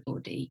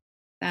everybody,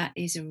 that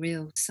is a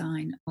real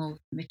sign of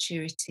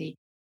maturity.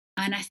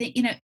 And I think,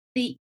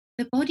 the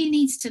body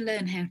needs to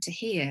learn how to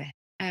hear.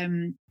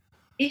 Um,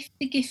 if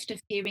the gift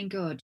of hearing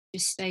God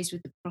just stays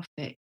with the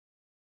prophet,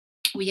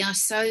 we are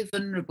so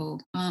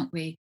vulnerable, aren't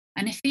we?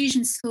 And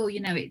Ephesians 4,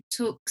 it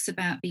talks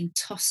about being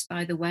tossed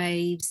by the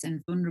waves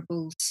and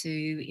vulnerable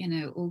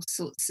to, all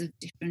sorts of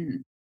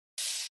different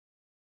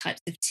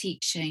types of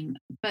teaching.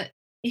 But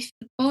if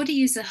the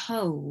body as a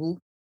whole,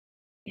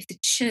 if the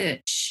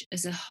church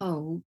as a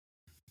whole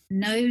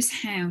knows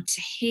how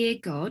to hear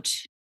God,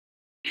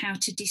 how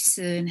to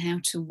discern, how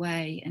to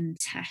weigh and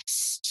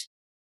test,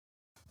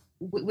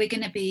 we're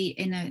going to be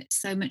in a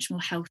so much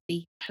more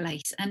healthy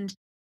place. And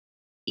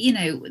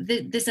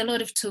there's a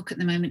lot of talk at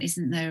the moment,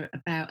 isn't there,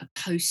 about a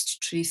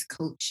post-truth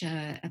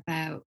culture.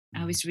 About, I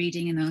Mm. was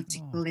reading an Oh,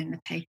 article in the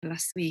paper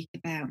last week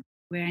about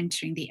we're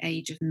entering the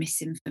age of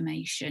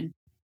misinformation.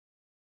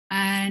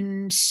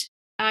 And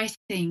I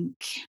think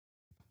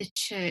the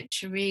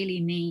church really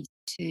needs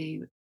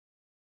to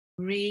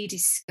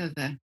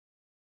rediscover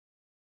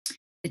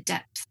the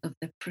depth of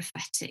the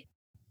prophetic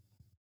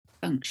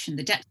function,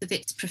 the depth of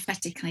its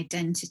prophetic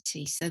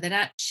identity, so that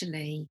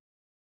actually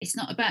it's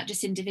not about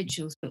just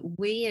individuals, but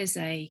we as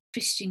a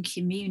Christian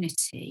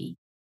community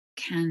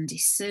can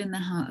discern the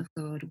heart of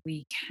God.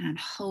 We can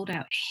hold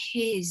out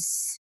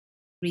His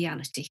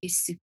reality, His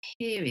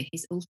superior,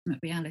 His ultimate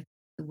reality to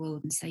the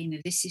world and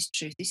say, this is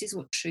truth. This is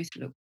what truth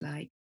looks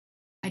like.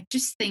 I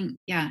just think,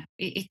 yeah,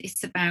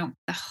 it's about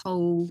the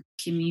whole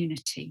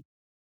community.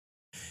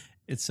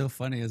 it's so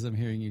funny as I'm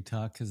hearing you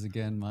talk because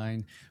again,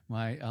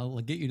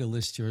 I'll get you to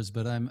list yours,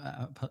 but I'm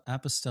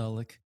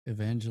apostolic,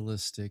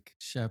 evangelistic,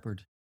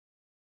 shepherd,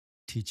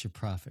 teacher,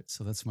 prophet.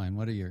 So that's mine.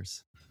 What are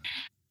yours?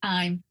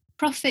 I'm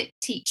prophet,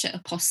 teacher,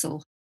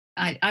 apostle.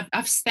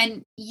 I've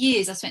spent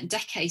years, I've spent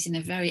decades in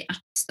a very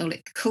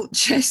apostolic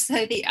culture.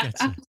 So the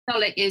Gotcha.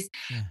 apostolic is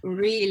Yeah.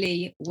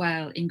 really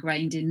well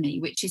ingrained in me,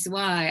 which is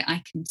why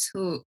I can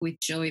talk with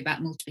joy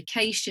about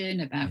multiplication,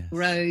 about Yes.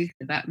 growth,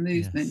 about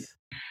movement.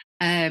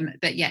 Yes.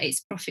 But yeah,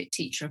 it's prophet,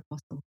 teacher,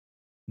 apostle.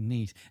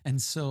 Neat.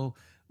 And so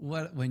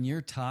when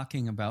you're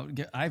talking about,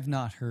 I've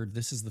not heard,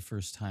 this is the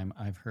first time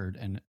I've heard,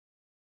 and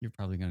you're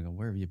probably going to go,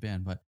 where have you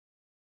been? But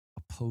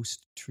a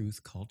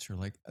post-truth culture,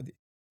 like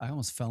I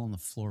almost fell on the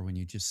floor when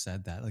you just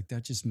said that. Like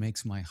that just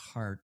makes my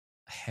heart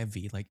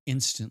heavy, like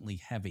instantly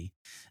heavy.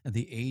 At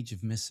the age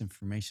of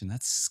misinformation,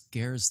 that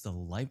scares the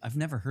life. I've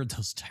never heard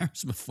those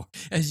terms before.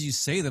 As you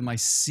say them, I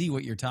see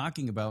what you're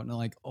talking about, and I'm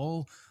like,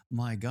 oh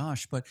my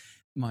gosh. But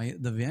the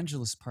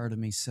evangelist part of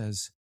me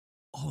says,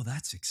 oh,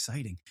 that's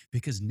exciting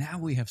because now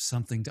we have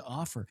something to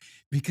offer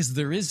because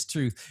there is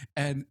truth.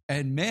 And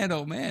man,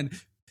 oh man,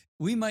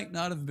 we might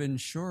not have been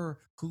sure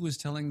who was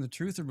telling the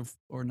truth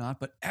or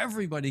not, but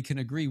everybody can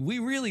agree we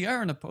really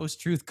are in a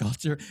post-truth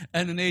culture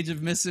and an age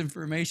of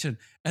misinformation.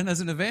 And as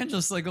an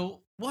evangelist, I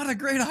go, what a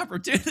great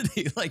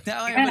opportunity. Like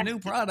now I have a Yeah, new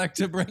product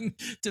to bring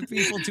to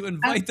people to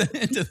invite them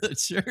into the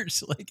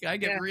church. Like I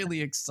get yeah,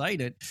 really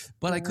excited,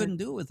 but I yeah. couldn't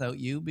do it without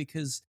you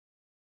because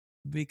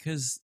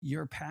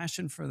your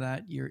passion for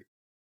that, you're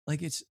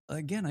like, it's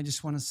again, I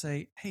just want to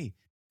say, hey,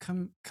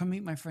 come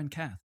meet my friend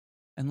Cath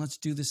and let's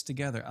do this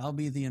together. I'll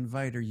be the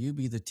inviter, you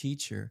be the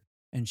teacher,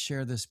 and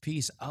share this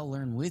piece. I'll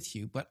learn with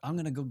you, but I'm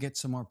gonna go get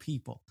some more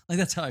people. Like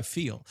that's how I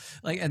feel.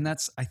 Like, and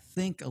that's I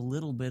think a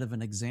little bit of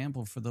an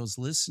example for those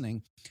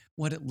listening,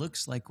 what it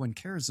looks like when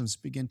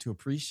charisms begin to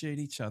appreciate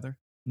each other,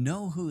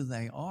 know who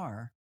they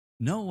are,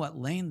 know what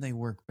lane they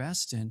work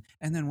best in,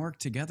 and then work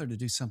together to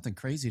do something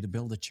crazy to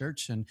build a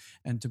church and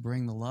to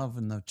bring the love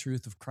and the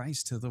truth of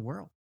Christ to the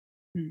world.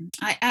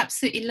 I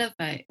absolutely love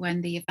it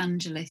when the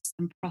evangelists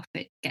and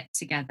prophets get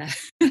together.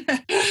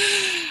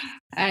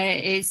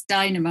 It's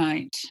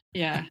dynamite.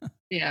 Yeah,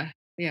 yeah,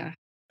 yeah.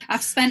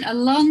 I've spent a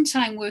long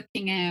time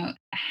working out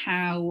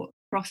how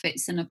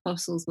prophets and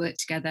apostles work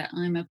together.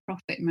 I'm a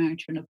prophet married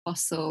to an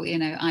apostle.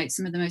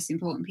 Some of the most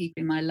important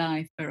people in my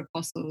life are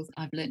apostles.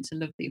 I've learned to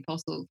love the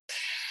apostles.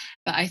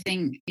 But I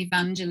think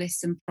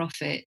evangelists and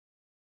prophets,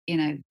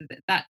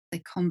 that's the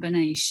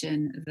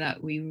combination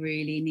that we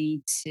really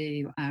need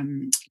to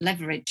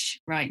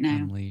leverage right now.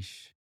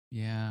 Unleash.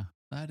 Yeah,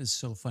 that is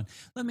so fun.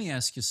 Let me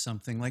ask you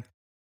something. Like,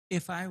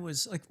 if I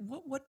was like,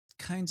 what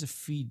kinds of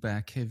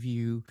feedback have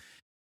you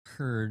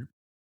heard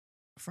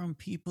from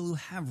people who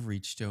have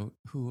reached out,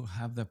 who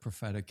have that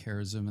prophetic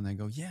charism, and they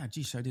go, "Yeah,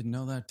 geez, I didn't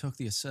know that. Took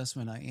the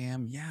assessment. I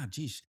am. Yeah,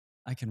 geez,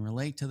 I can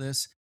relate to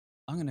this.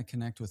 I'm going to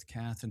connect with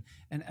Cath."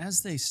 And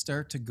as they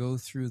start to go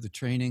through the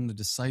training, the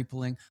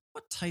discipling,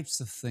 what types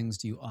of things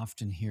do you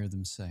often hear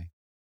them say?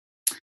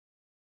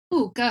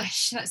 Oh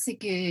gosh, that's a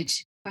good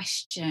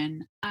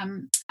question.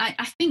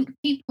 I think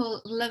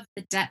people love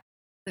the depth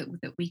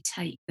that we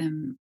take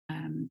them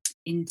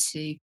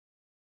into.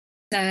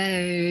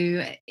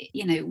 So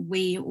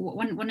we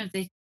one of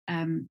the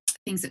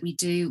things that we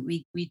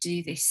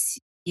do this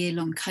year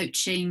long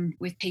coaching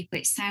with people.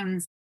 It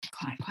sounds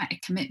quite a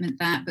commitment,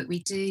 that, but we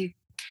do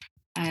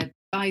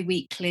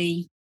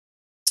bi-weekly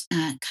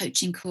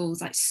coaching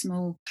calls, like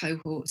small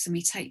cohorts, and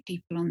we take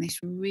people on this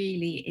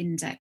really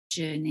in-depth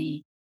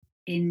journey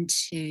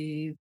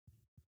into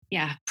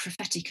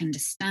prophetic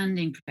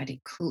understanding, prophetic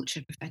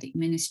culture, prophetic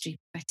ministry,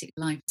 prophetic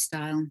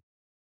lifestyle.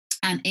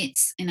 And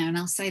and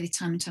I'll say this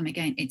time and time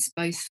again, it's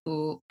both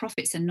for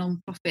prophets and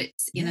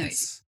non-profits. It's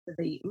Yes. for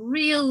the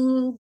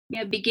real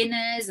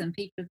beginners, and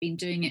people have been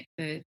doing it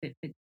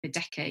for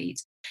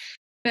decades.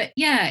 But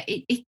yeah,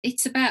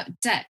 it's about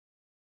depth.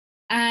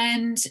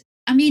 And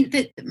I mean,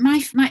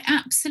 my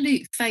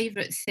absolute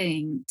favorite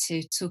thing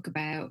to talk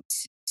about,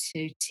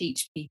 to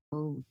teach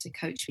people, to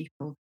coach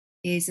people,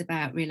 is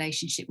about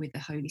relationship with the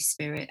Holy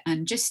Spirit.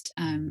 And just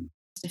a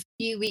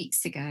few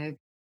weeks ago,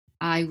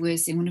 I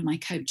was in one of my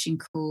coaching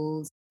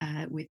calls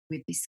with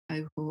this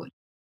cohort,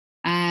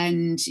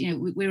 and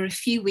we were a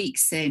few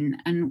weeks in,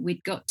 and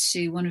we'd got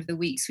to one of the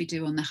weeks we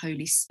do on the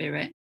Holy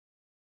Spirit.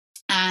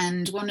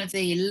 And one of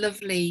the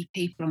lovely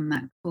people on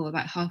that call,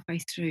 about halfway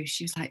through,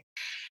 she was like,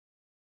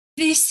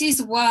 "This is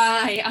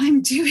why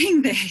I'm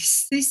doing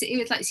this." It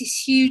was like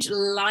this huge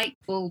light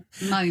bulb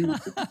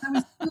moment, because I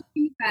was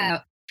talking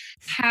about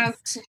how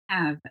to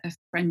have a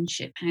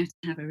friendship, how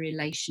to have a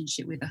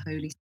relationship with the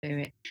Holy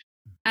Spirit.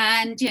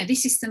 And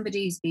this is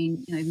somebody who's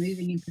been,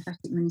 moving in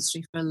prophetic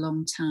ministry for a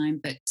long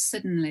time, but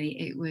suddenly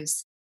it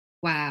was,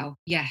 wow,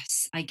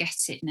 yes, I get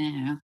it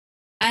now.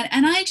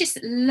 And I just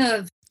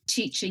love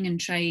teaching and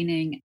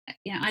training.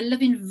 I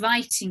love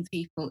inviting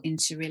people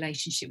into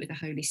relationship with the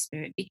Holy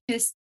Spirit,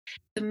 because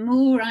the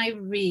more I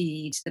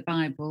read the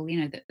Bible,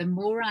 the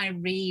more I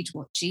read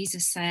what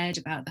Jesus said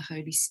about the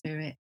Holy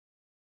Spirit,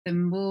 the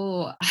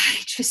more I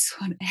just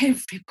want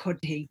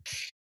everybody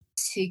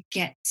to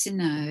get to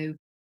know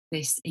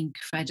this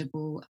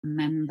incredible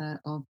member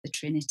of the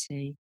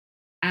Trinity.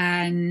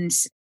 And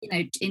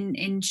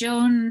in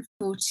John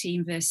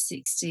 14, verse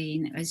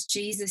 16, as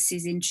Jesus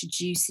is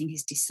introducing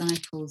his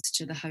disciples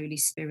to the Holy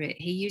Spirit,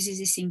 he uses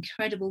this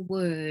incredible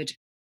word.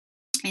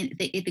 In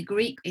the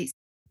Greek, it's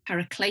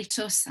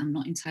parakletos. I'm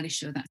not entirely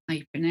sure that's how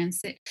you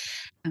pronounce it.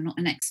 I'm not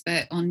an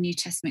expert on New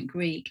Testament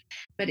Greek,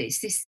 but it's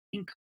this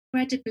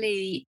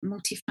incredibly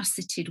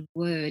multifaceted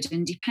word.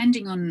 And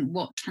depending on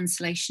what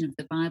translation of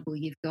the Bible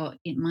you've got,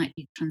 it might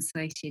be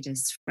translated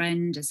as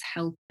friend, as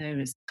helper,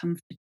 as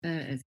comforter,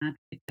 as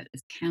advocate,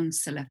 as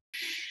counselor.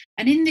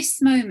 And in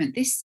this moment,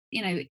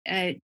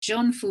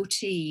 John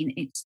 14,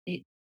 it's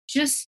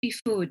just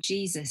before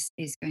Jesus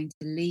is going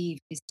to leave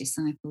his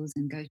disciples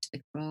and go to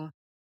the cross.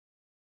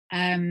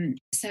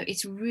 So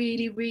it's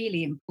really,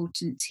 really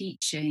important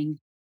teaching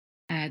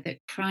that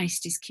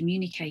Christ is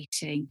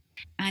communicating,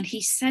 and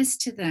he says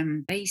to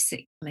them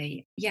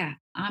basically, "Yeah,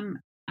 I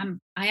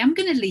am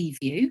going to leave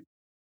you,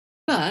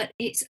 but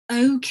it's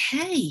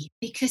okay,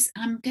 because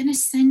I'm going to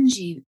send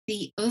you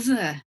the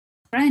other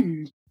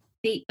friend."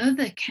 the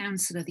other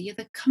counselor, the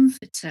other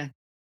comforter.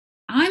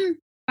 I'm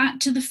back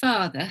to the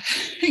Father.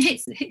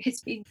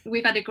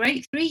 We've had a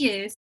great 3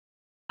 years.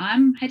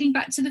 I'm heading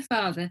back to the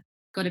Father.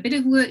 Got a bit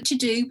of work to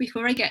do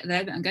before I get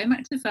there, but I'm going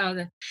back to the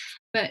Father.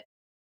 But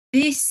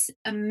this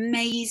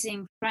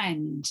amazing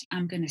friend,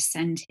 I'm going to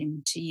send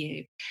him to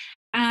you.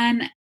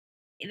 And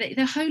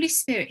the Holy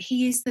Spirit,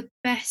 he is the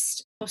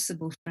best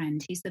possible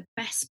friend. He's the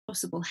best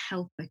possible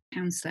helper,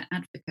 counselor,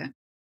 advocate.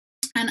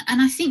 And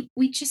I think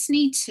we just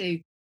need to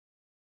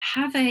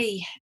have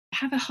a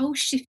whole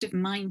shift of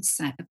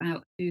mindset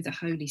about who the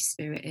Holy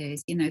Spirit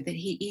is. That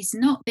he is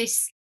not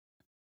this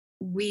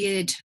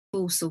weird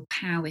force or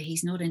power.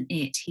 He's not an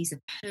it. He's a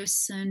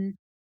person.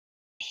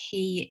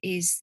 He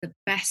is the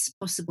best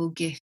possible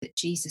gift that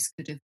Jesus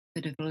could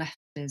have left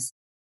us.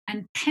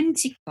 And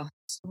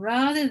Pentecost,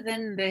 rather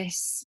than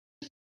this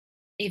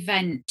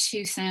event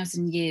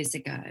 2000 years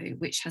ago,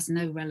 which has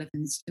no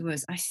relevance to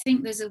us, I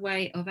think there's a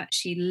way of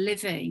actually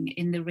living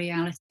in the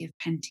reality of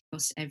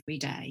Pentecost every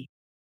day.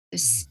 The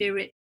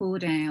Spirit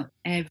poured out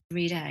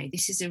every day.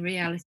 This is a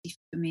reality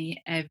for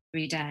me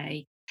every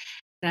day,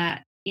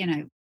 that,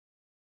 the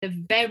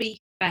very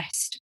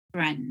best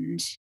friend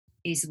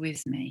is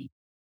with me.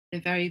 The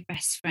very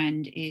best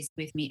friend is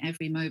with me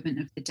every moment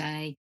of the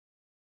day.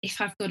 If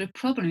I've got a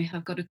problem, if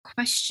I've got a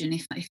question,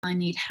 if I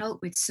need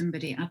help with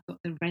somebody, I've got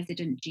the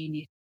resident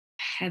genius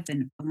of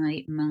heaven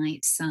by my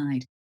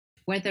side.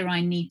 Whether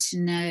I need to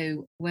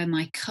know where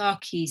my car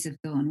keys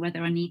have gone,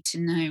 whether I need to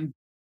know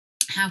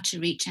how to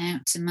reach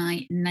out to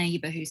my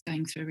neighbour who's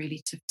going through a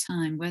really tough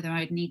time, whether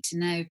I need to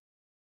know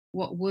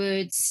what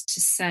words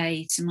to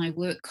say to my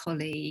work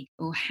colleague,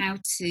 or how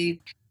to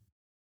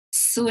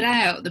sort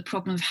out the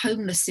problem of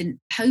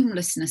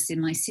homelessness in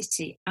my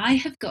city, I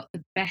have got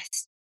the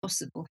best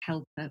possible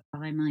helper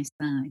by my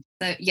side.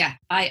 So yeah,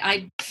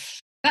 I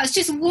that's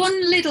just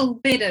one little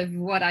bit of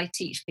what I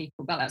teach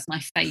people, but that's my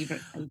favorite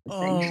thing.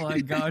 Oh my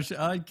gosh,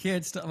 I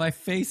can't stop. My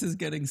face is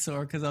getting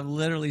sore because I'm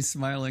literally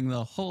smiling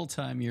the whole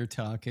time you're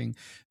talking.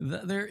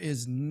 There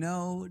is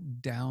no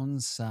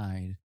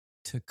downside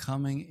to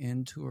coming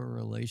into a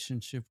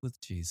relationship with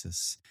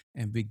Jesus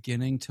and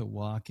beginning to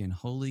walk in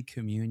holy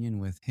communion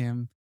with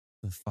him,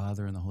 the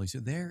Father and the Holy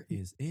Spirit. There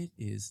is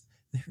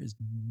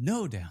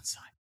no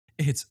downside.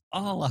 It's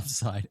all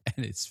upside,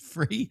 and it's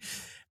free,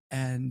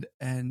 and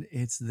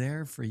it's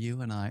there for you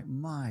and I.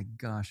 My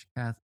gosh,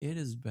 Cath, it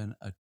has been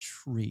a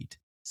treat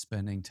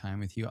spending time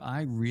with you.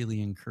 I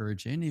really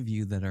encourage any of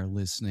you that are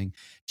listening,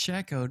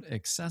 check out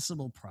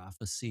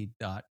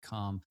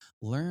accessibleprophecy.com.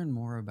 Learn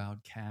more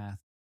about Cath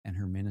and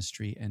her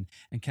ministry. And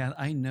Cath,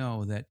 I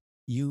know that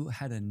you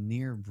had a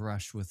near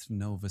brush with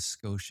Nova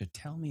Scotia.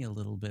 Tell me a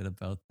little bit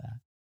about that.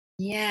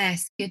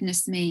 Yes,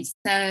 goodness me.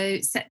 So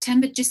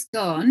September just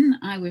gone,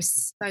 I was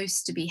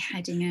supposed to be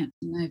heading out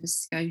to Nova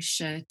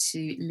Scotia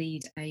to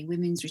lead a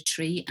women's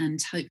retreat and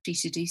hopefully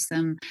to do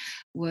some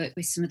work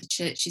with some of the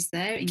churches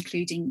there,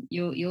 including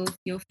your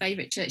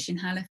favourite church in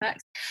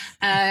Halifax.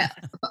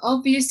 For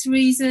obvious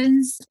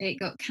reasons, it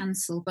got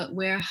cancelled, but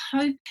we're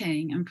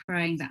hoping and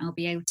praying that I'll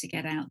be able to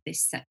get out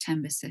this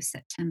September, so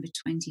September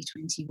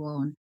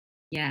 2021.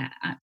 Yeah,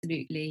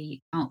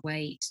 absolutely. Can't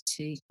wait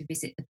to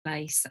visit the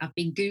place. I've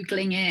been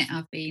Googling it.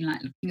 I've been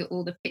looking at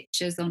all the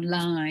pictures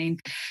online.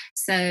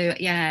 So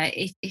yeah,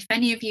 if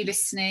any of you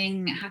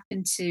listening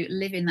happen to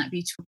live in that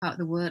beautiful part of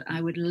the world, I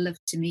would love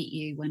to meet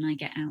you when I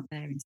get out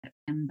there in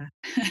September.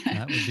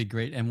 That would be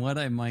great. And what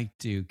I might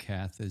do,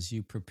 Cath, as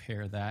you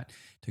prepare that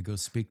to go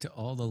speak to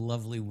all the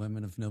lovely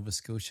women of Nova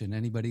Scotia and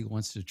anybody who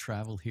wants to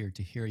travel here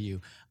to hear you,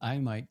 I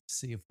might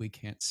see if we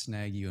can't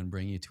snag you and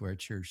bring you to our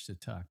church to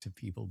talk to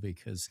people,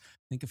 because I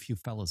think a few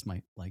fellows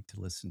might like to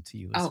listen to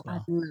you as Oh, well.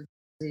 I'd love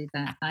to do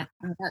that. I'd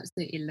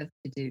absolutely love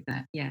to do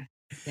that. Yeah.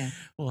 Yeah.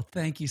 Well,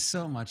 thank you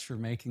so much for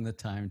making the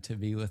time to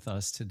be with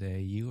us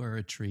today. You are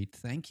a treat.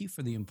 Thank you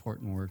for the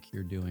important work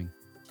you're doing.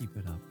 Keep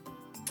it up.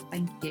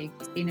 Thank you.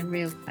 It's been a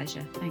real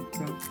pleasure. Thanks,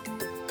 Rob.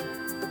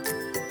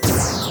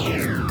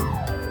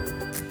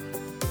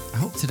 I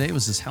hope today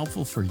was as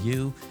helpful for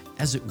you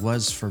as it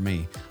was for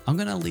me. I'm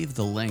going to leave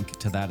the link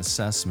to that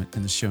assessment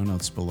in the show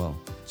notes below.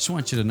 Just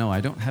want you to know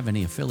I don't have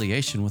any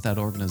affiliation with that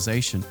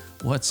organization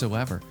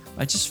whatsoever.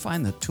 I just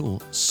find the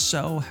tool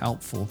so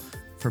helpful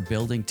for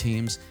building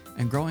teams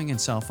and growing in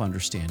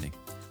self-understanding.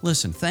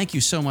 Listen, thank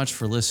you so much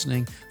for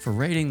listening, for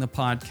rating the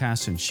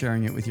podcast and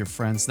sharing it with your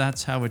friends.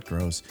 That's how it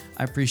grows.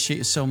 I appreciate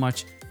you so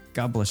much.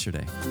 God bless your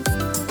day.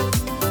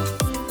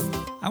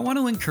 I want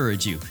to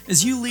encourage you,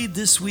 as you lead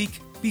this week,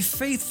 be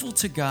faithful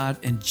to God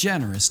and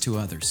generous to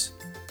others.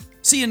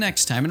 See you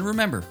next time, and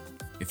remember,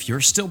 if you're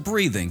still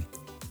breathing,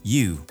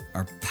 you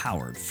are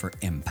powered for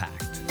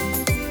impact.